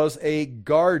there was a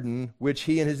garden which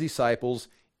he and his disciples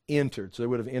entered. So they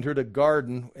would have entered a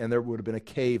garden, and there would have been a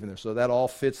cave in there. So that all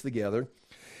fits together.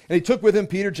 And he took with him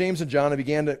Peter, James, and John, and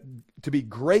began to be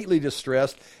greatly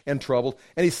distressed and troubled.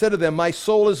 And he said to them, my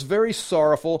soul is very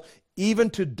sorrowful, even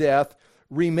to death.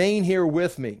 Remain here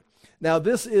with me. Now,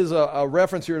 this is a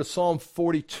reference here to Psalm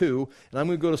 42, and I'm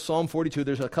going to go to Psalm 42.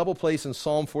 There's a couple places in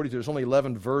Psalm 42. There's only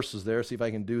 11 verses there. See if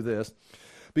I can do this.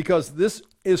 Because this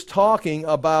is talking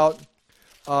about,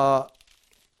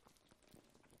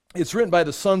 it's written by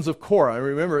the sons of Korah. And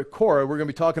remember, Korah, we're going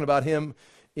to be talking about him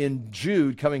in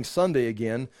Jude coming Sunday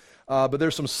again. But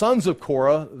there's some sons of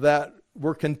Korah that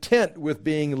were content with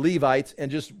being Levites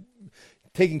and just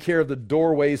taking care of the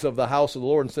doorways of the house of the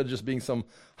Lord instead of just being some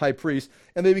high priest.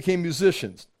 And they became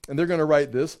musicians. And they're going to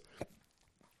write this.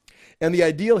 And the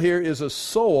ideal here is a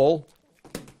soul.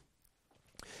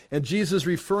 And Jesus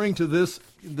referring to this,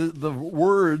 the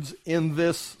words in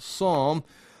this psalm,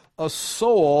 a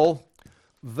soul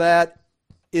that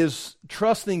is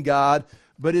trusting God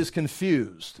but is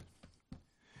confused.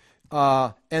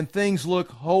 And things look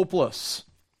hopeless.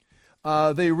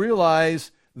 they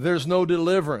realize there's no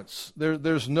deliverance.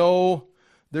 There's no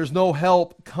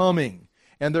help coming,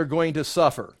 and they're going to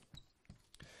suffer.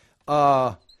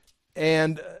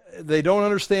 And they don't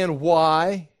understand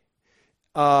why.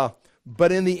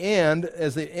 But in the end,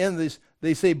 as they end this,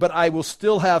 they say, but I will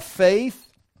still have faith,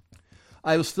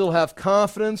 I will still have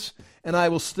confidence, and I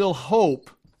will still hope,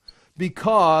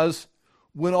 because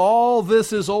when all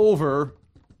this is over,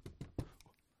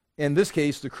 in this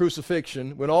case, the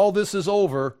crucifixion, when all this is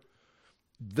over,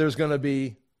 there's going to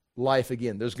be life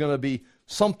again. There's going to be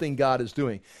something God is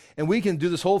doing. And we can do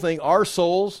this whole thing, our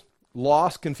souls,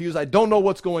 lost, confused. I don't know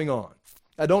what's going on.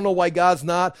 I don't know why God's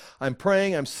not. I'm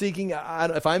praying, I'm seeking.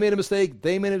 If I made a mistake,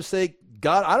 they made a mistake.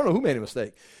 God, I don't know who made a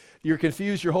mistake. You're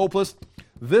confused, you're hopeless.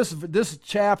 This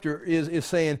chapter is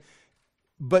saying,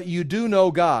 but you do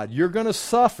know God. You're going to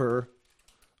suffer,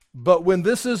 but when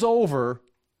this is over,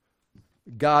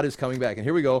 God is coming back. And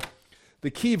here we go. The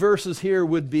key verses here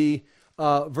would be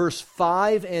verse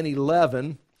 5 and 11.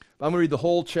 I'm going to read the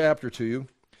whole chapter to you.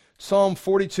 Psalm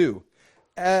 42.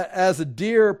 As a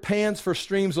deer pants for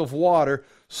streams of water,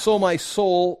 so my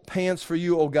soul pants for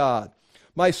you, O God.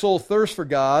 My soul thirsts for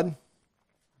God,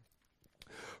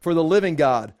 for the living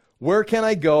God. Where can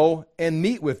I go and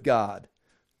meet with God?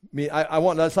 I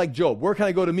want, that's like Job. Where can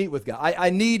I go to meet with God? I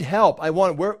need help.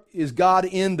 Where is God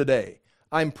in today?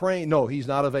 I'm praying. No, he's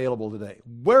not available today.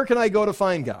 Where can I go to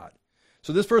find God?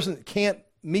 So this person can't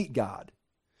meet God.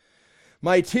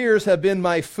 My tears have been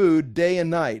my food day and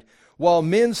night, while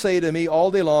men say to me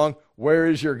all day long, where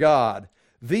is your God?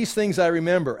 These things I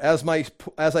remember, as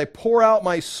I pour out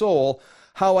my soul,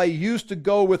 how I used to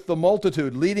go with the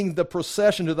multitude, leading the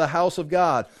procession to the house of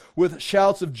God, with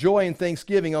shouts of joy and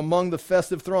thanksgiving among the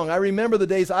festive throng. I remember the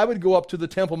days I would go up to the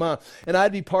Temple Mount, and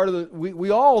I'd be part of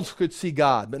we all could see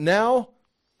God, but now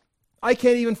I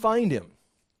can't even find him.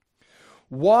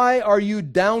 Why are you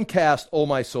downcast, O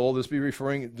my soul? This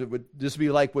would be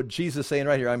like what Jesus is saying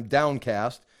right here. I'm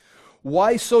downcast.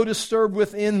 Why so disturbed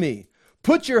within me?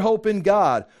 Put your hope in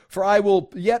God, for I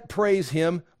will yet praise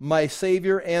him, my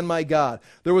Savior and my God.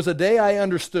 There was a day I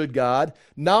understood God.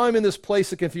 Now I'm in this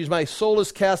place of confusion. My soul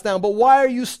is cast down. But why are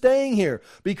you staying here?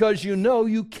 Because you know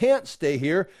you can't stay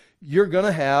here. You're going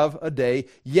to have a day.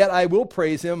 Yet I will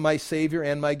praise him, my Savior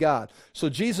and my God. So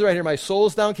Jesus right here, my soul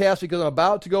is downcast because I'm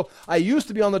about to go. I used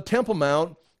to be on the Temple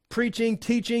Mount, preaching,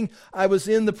 teaching. I was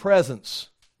in the presence.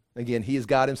 Again, he is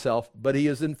God himself, but he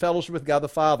is in fellowship with God the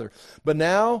Father. But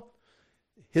now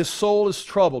his soul is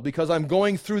troubled because I'm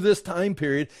going through this time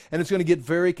period, and it's going to get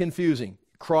very confusing.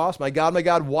 Cross, my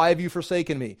God, why have you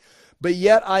forsaken me? But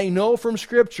yet I know from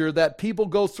Scripture that people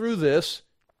go through this.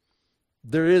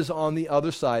 There is on the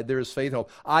other side, there is faith and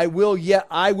hope. I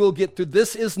will get through.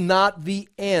 This is not the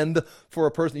end for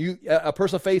a person. A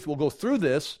person of faith will go through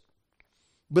this,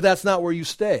 but that's not where you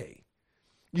stay.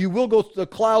 You will go, the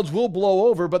clouds will blow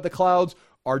over, but the clouds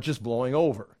are just blowing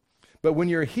over. But when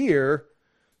you're here,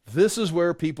 this is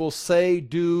where people say,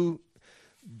 do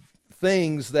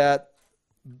things that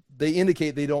they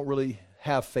indicate they don't really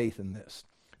have faith in this.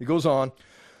 It goes on.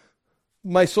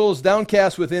 My soul is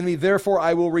downcast within me, therefore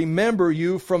I will remember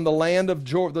you from the land of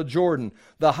the Jordan,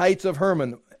 the heights of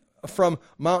Hermon, from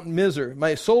Mount Mizar.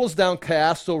 My soul is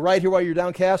downcast, so right here while you're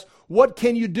downcast, what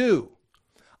can you do?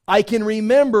 I can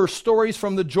remember stories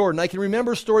from the Jordan. I can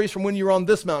remember stories from when you were on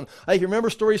this mountain. I can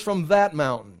remember stories from that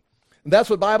mountain. And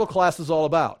that's what Bible class is all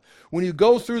about. When you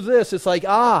go through this, it's like,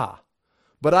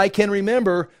 but I can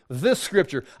remember this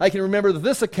scripture. I can remember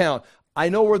this account. I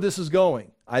know where this is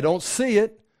going. I don't see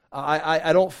it.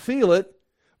 I don't feel it,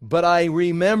 but I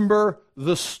remember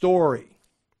the story.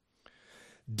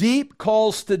 Deep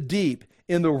calls to deep.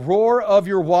 In the roar of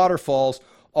your waterfalls,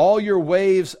 all your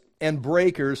waves and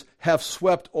breakers have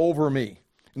swept over me.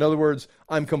 In other words,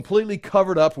 I'm completely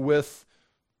covered up with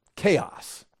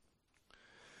chaos.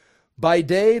 By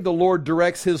day, the Lord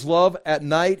directs his love. At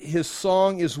night, his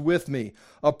song is with me,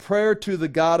 a prayer to the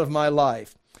God of my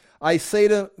life. I say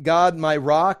to God, my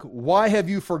rock, why have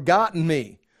you forgotten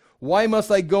me? Why must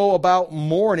I go about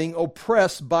mourning,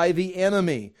 oppressed by the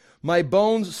enemy? My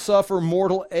bones suffer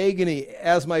mortal agony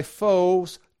as my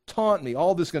foes taunt me.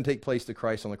 All this is going to take place to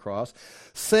Christ on the cross,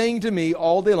 saying to me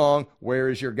all day long, where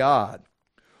is your God?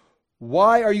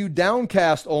 Why are you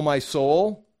downcast, O my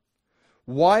soul?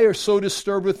 Why are so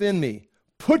disturbed within me?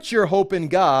 Put your hope in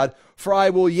God, for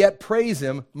I will yet praise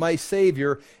him, my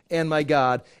Savior and my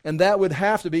God. And that would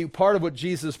have to be part of what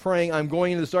Jesus is praying. I'm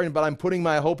going into the starting, but I'm putting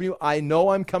my hope in you. I know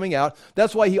I'm coming out.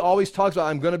 That's why he always talks about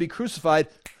I'm going to be crucified,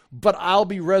 but I'll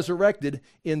be resurrected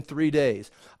in 3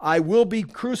 days. I will be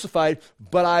crucified,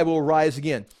 but I will rise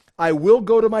again. I will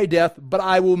go to my death, but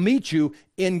I will meet you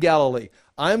in Galilee.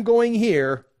 I'm going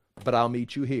here, but I'll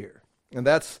meet you here. And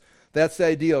that's the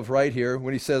idea of right here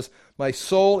when he says, my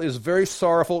soul is very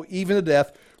sorrowful, even to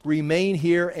death. Remain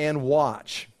here and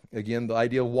watch. Again, the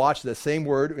idea of watch, that same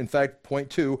word. In fact, point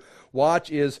 2,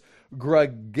 watch is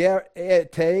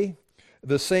gragete,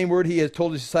 the same word he had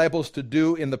told his disciples to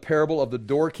do in the parable of the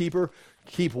doorkeeper.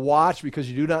 Keep watch because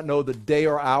you do not know the day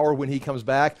or hour when he comes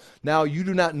back. Now, you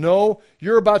do not know.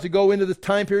 You're about to go into this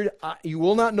time period. You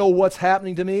will not know what's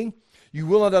happening to me. You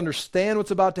will not understand what's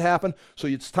about to happen. So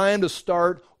it's time to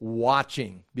start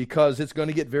watching because it's going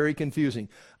to get very confusing.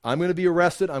 I'm going to be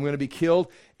arrested. I'm going to be killed.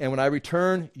 And when I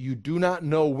return, you do not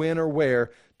know when or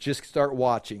where. Just start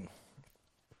watching.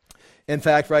 In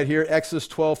fact, right here, Exodus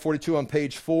 12:42 on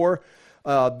page 4,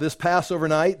 this Passover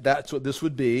night, that's what this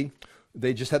would be.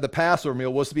 They just had the Passover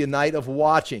meal, was to be a night of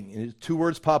watching. And 2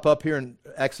 words pop up here in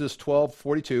Exodus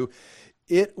 12:42.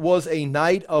 It was a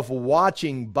night of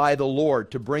watching by the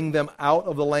Lord to bring them out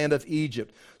of the land of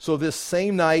Egypt. So this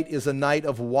same night is a night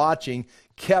of watching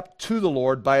kept to the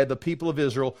Lord by the people of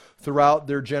Israel throughout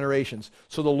their generations.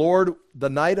 So the Lord, the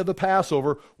night of the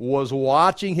Passover, was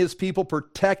watching his people,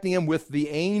 protecting them with the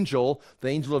angel. The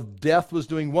angel of death was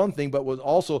doing one thing, but was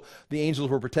also the angels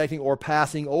were protecting or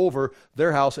passing over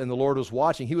their house, and the Lord was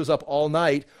watching. He was up all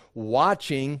night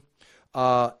watching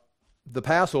the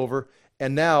Passover,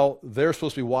 and now they're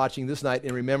supposed to be watching this night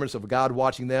in remembrance of God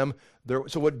watching them.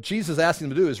 So what Jesus is asking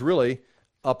them to do is really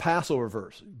a Passover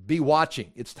verse. Be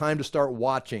watching. It's time to start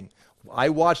watching. I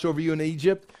watched over you in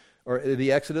Egypt, or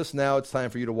the Exodus. Now it's time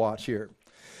for you to watch here.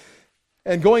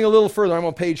 And going a little further, I'm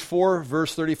on page 4,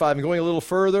 verse 35. And going a little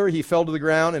further, he fell to the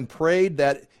ground and prayed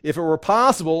that if it were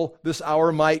possible, this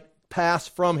hour might pass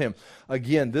from him.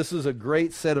 Again, this is a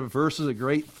great set of verses, a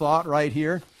great thought right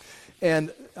here.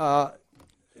 And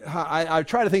I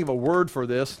try to think of a word for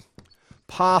this.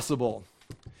 Possible.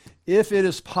 If it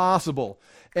is possible.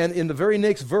 And in the very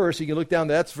next verse, you can look down,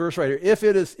 that's verse right here. If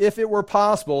it were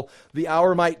possible, the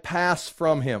hour might pass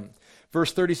from him.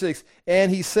 Verse 36,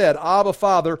 and he said, Abba,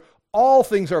 Father, all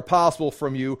things are possible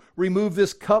from you. Remove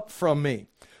this cup from me.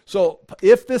 So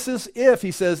he says,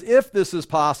 if this is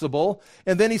possible,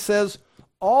 and then he says,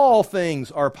 all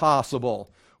things are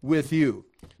possible with you.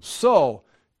 So,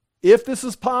 if this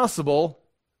is possible,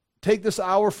 take this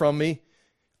hour from me.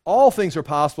 All things are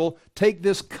possible. Take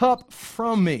this cup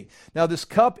from me. Now, this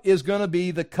cup is going to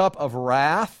be the cup of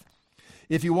wrath.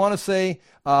 If you want to say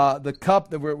the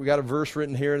cup, we got a verse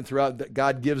written here and throughout that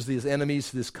God gives these enemies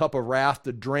this cup of wrath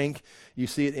to drink. You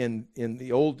see it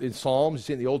in Psalms, you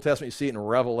see it in the Old Testament, you see it in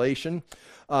Revelation.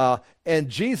 And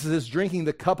Jesus is drinking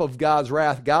the cup of God's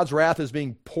wrath. God's wrath is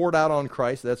being poured out on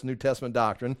Christ. That's New Testament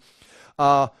doctrine.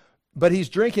 But he's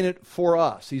drinking it for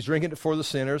us. He's drinking it for the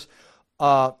sinners.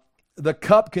 The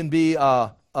cup can be,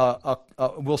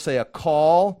 we'll say, a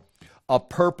call, a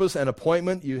purpose, an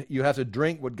appointment. You have to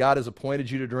drink what God has appointed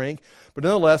you to drink. But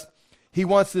nonetheless, he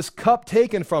wants this cup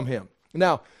taken from him.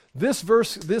 Now, this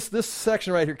verse, this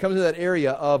section right here comes to that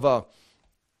area of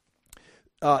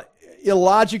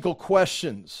illogical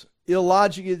questions.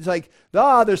 It's like,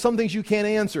 there's some things you can't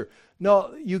answer.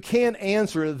 No, you can't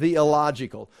answer the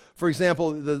illogical. For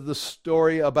example, the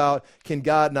story about can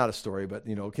God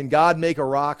make a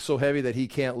rock so heavy that he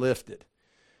can't lift it?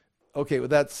 Okay,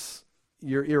 well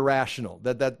you're irrational.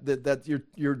 That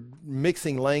you're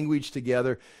mixing language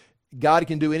together. God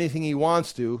can do anything he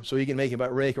wants to, so he can make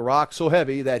a rock so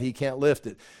heavy that he can't lift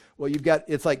it. Well,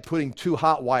 it's like putting two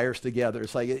hot wires together.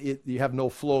 It's like you have no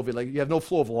flow of it, like you have no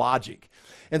flow of logic.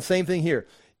 And same thing here.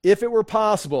 If it were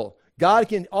possible,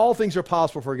 all things are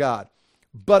possible for God.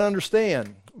 But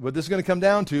understand what this is going to come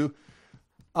down to.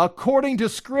 According to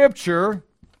Scripture,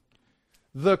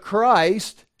 the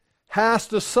Christ has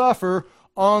to suffer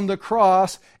on the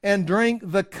cross and drink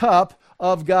the cup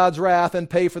of God's wrath and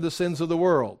pay for the sins of the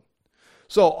world.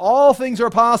 So all things are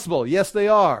possible. Yes, they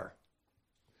are.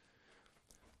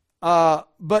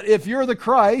 But if you're the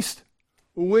Christ,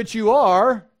 which you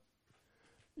are,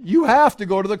 you have to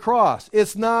go to the cross.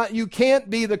 You can't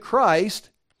be the Christ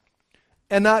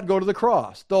and not go to the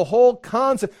cross. The whole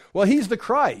concept, well, he's the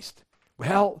Christ.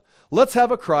 Well, let's have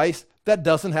a Christ that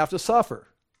doesn't have to suffer.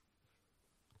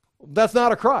 That's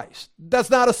not a Christ. That's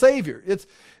not a Savior. It's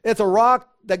a rock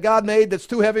that God made that's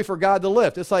too heavy for God to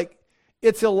lift.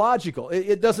 It's illogical.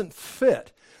 It doesn't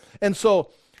fit. And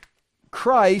so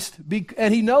Christ,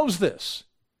 and he knows this.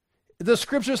 The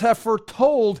Scriptures have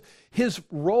foretold his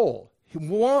role.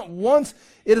 Once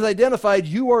it is identified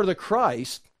you are the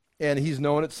Christ, and he's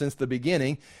known it since the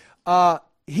beginning,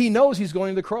 he knows he's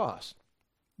going to the cross.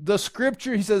 The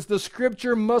Scripture, he says, the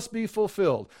Scripture must be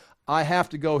fulfilled. I have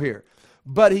to go here.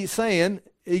 But he's saying,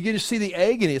 you can just see the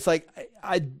agony. It's like,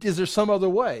 is there some other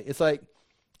way? It's like,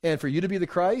 and for you to be the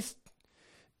Christ,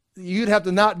 you'd have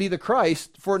to not be the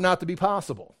Christ for it not to be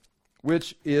possible,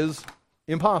 which is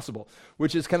impossible,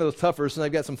 which is kind of the tough verse, and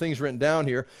I've got some things written down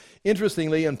here.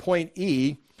 Interestingly, in point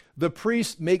E, the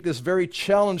priests make this very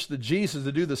challenge to Jesus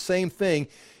to do the same thing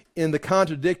in the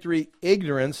contradictory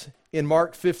ignorance in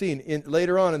Mark 15.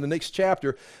 Later on in the next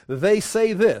chapter, they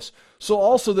say this, so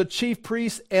also the chief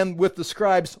priests and with the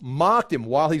scribes mocked him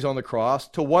while he's on the cross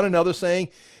to one another, saying,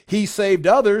 he saved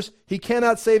others, he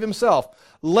cannot save himself.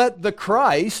 Let the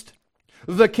Christ,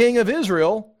 the King of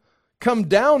Israel, come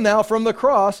down now from the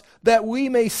cross that we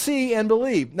may see and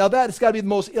believe. Now that has got to be the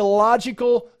most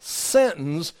illogical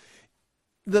sentence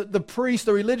the priests,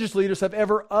 the religious leaders have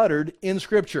ever uttered in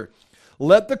Scripture.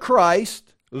 Let the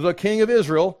Christ, the King of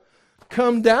Israel,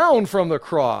 come down from the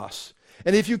cross.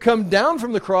 And if you come down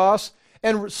from the cross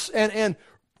and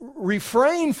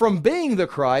refrain from being the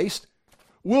Christ,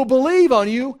 we'll believe on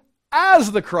you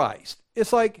as the Christ.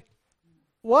 It's like,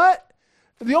 what?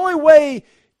 The only way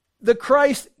the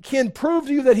Christ can prove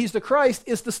to you that he's the Christ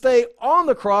is to stay on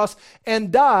the cross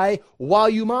and die while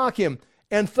you mock him.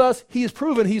 And thus, he has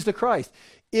proven he's the Christ.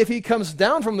 If he comes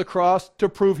down from the cross to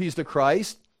prove he's the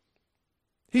Christ,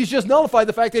 he's just nullified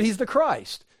the fact that he's the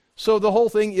Christ. So the whole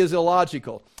thing is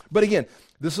illogical. But again,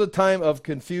 this is a time of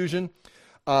confusion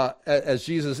as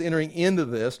Jesus is entering into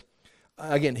this.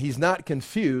 Again, he's not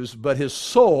confused, but his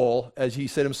soul, as he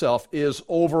said himself, is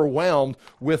overwhelmed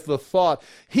with the thought.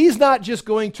 He's not just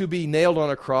going to be nailed on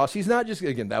a cross. He's not just,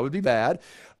 again, that would be bad,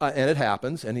 and it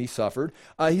happens, and he suffered.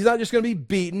 He's not just going to be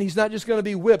beaten. He's not just going to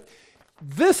be whipped.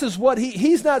 This is what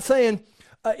he's not saying,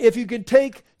 if you could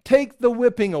take the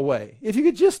whipping away, if you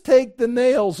could just take the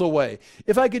nails away,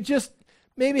 if I could just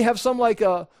maybe have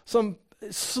some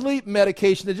sleep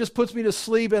medication that just puts me to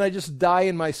sleep and I just die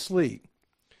in my sleep.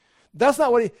 That's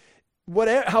not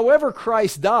however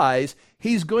Christ dies,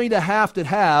 he's going to have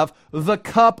the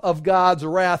cup of God's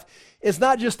wrath. It's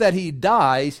not just that he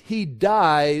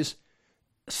dies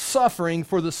suffering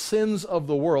for the sins of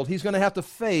the world. He's going to have to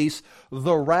face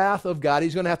the wrath of God.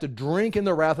 He's going to have to drink in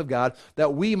the wrath of God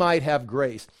that we might have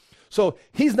grace. So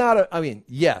he's not,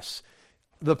 yes,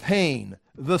 the pain,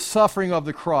 the suffering of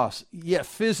the cross,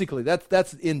 physically,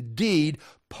 that's indeed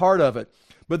part of it.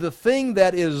 But the thing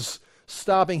that is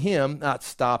the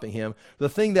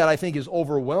thing that I think is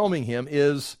overwhelming him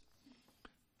is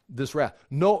this wrath.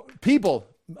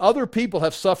 Other people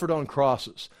have suffered on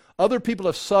crosses. Other people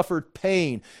have suffered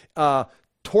pain,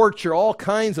 torture, all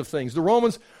kinds of things. The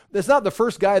Romans, it's not the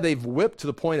first guy they've whipped to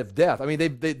the point of death. I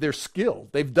mean, they're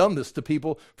skilled. They've done this to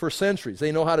people for centuries.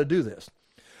 They know how to do this.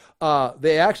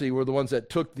 They actually were the ones that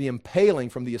took the impaling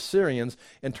from the Assyrians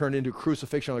and turned into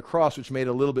crucifixion on the cross, which made it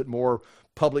a little bit more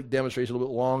public demonstration, a little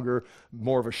bit longer,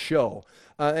 more of a show.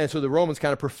 And so the Romans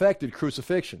kind of perfected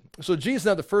crucifixion. So Jesus is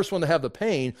not the first one to have the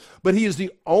pain, but he is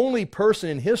the only person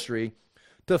in history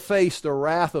to face the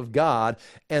wrath of God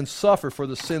and suffer for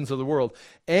the sins of the world.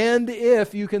 And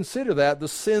if you consider that, the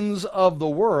sins of the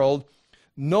world,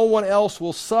 no one else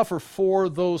will suffer for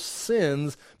those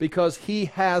sins because he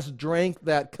has drank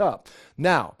that cup.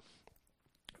 Now,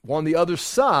 on the other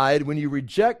side, when you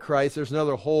reject Christ, there's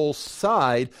another whole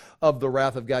side of the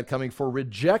wrath of God coming for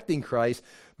rejecting Christ.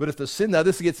 But if the sin, now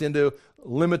this gets into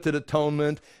limited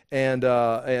atonement and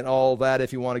all that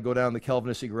if you want to go down the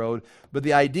Calvinistic road. But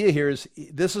the idea here is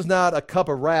this is not a cup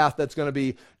of wrath that's going to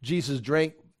be Jesus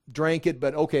drank it,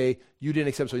 but okay, you didn't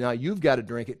accept it, so now you've got to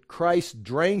drink it. Christ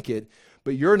drank it,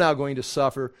 but you're now going to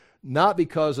suffer not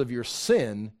because of your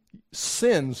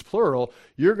sins, plural,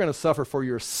 you're going to suffer for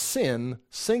your sin,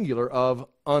 singular, of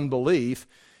unbelief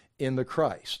in the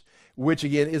Christ, which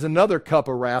again is another cup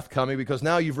of wrath coming because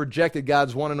now you've rejected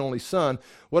God's one and only Son.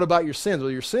 What about your sins?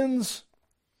 Well, your sins,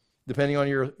 depending on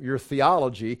your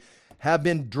theology, have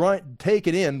been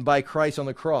taken in by Christ on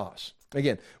the cross.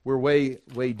 Again, we're way,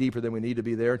 way deeper than we need to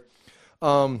be there.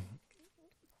 And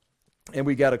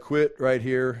we got to quit right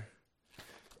here.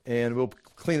 And we'll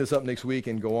clean this up next week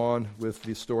and go on with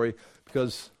the story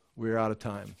because we're out of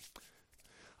time.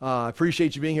 I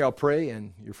appreciate you being here. I'll pray,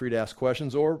 and you're free to ask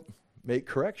questions or make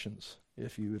corrections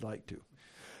if you would like to.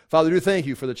 Father, we do thank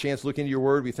you for the chance to look into your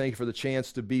word. We thank you for the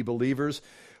chance to be believers.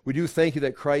 We do thank you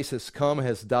that Christ has come,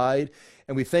 has died,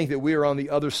 and we thank that we are on the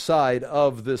other side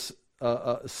of this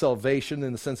salvation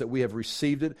in the sense that we have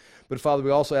received it. But Father, we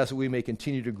also ask that we may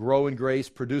continue to grow in grace,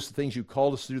 produce the things you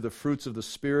called us to do, the fruits of the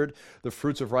Spirit, the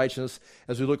fruits of righteousness,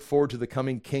 as we look forward to the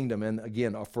coming kingdom and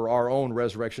again, for our own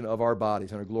resurrection of our bodies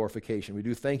and our glorification. We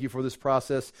do thank you for this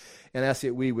process and ask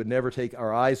that we would never take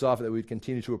our eyes off it, that we'd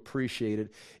continue to appreciate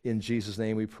it. In Jesus'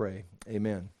 name we pray.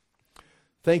 Amen.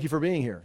 Thank you for being here.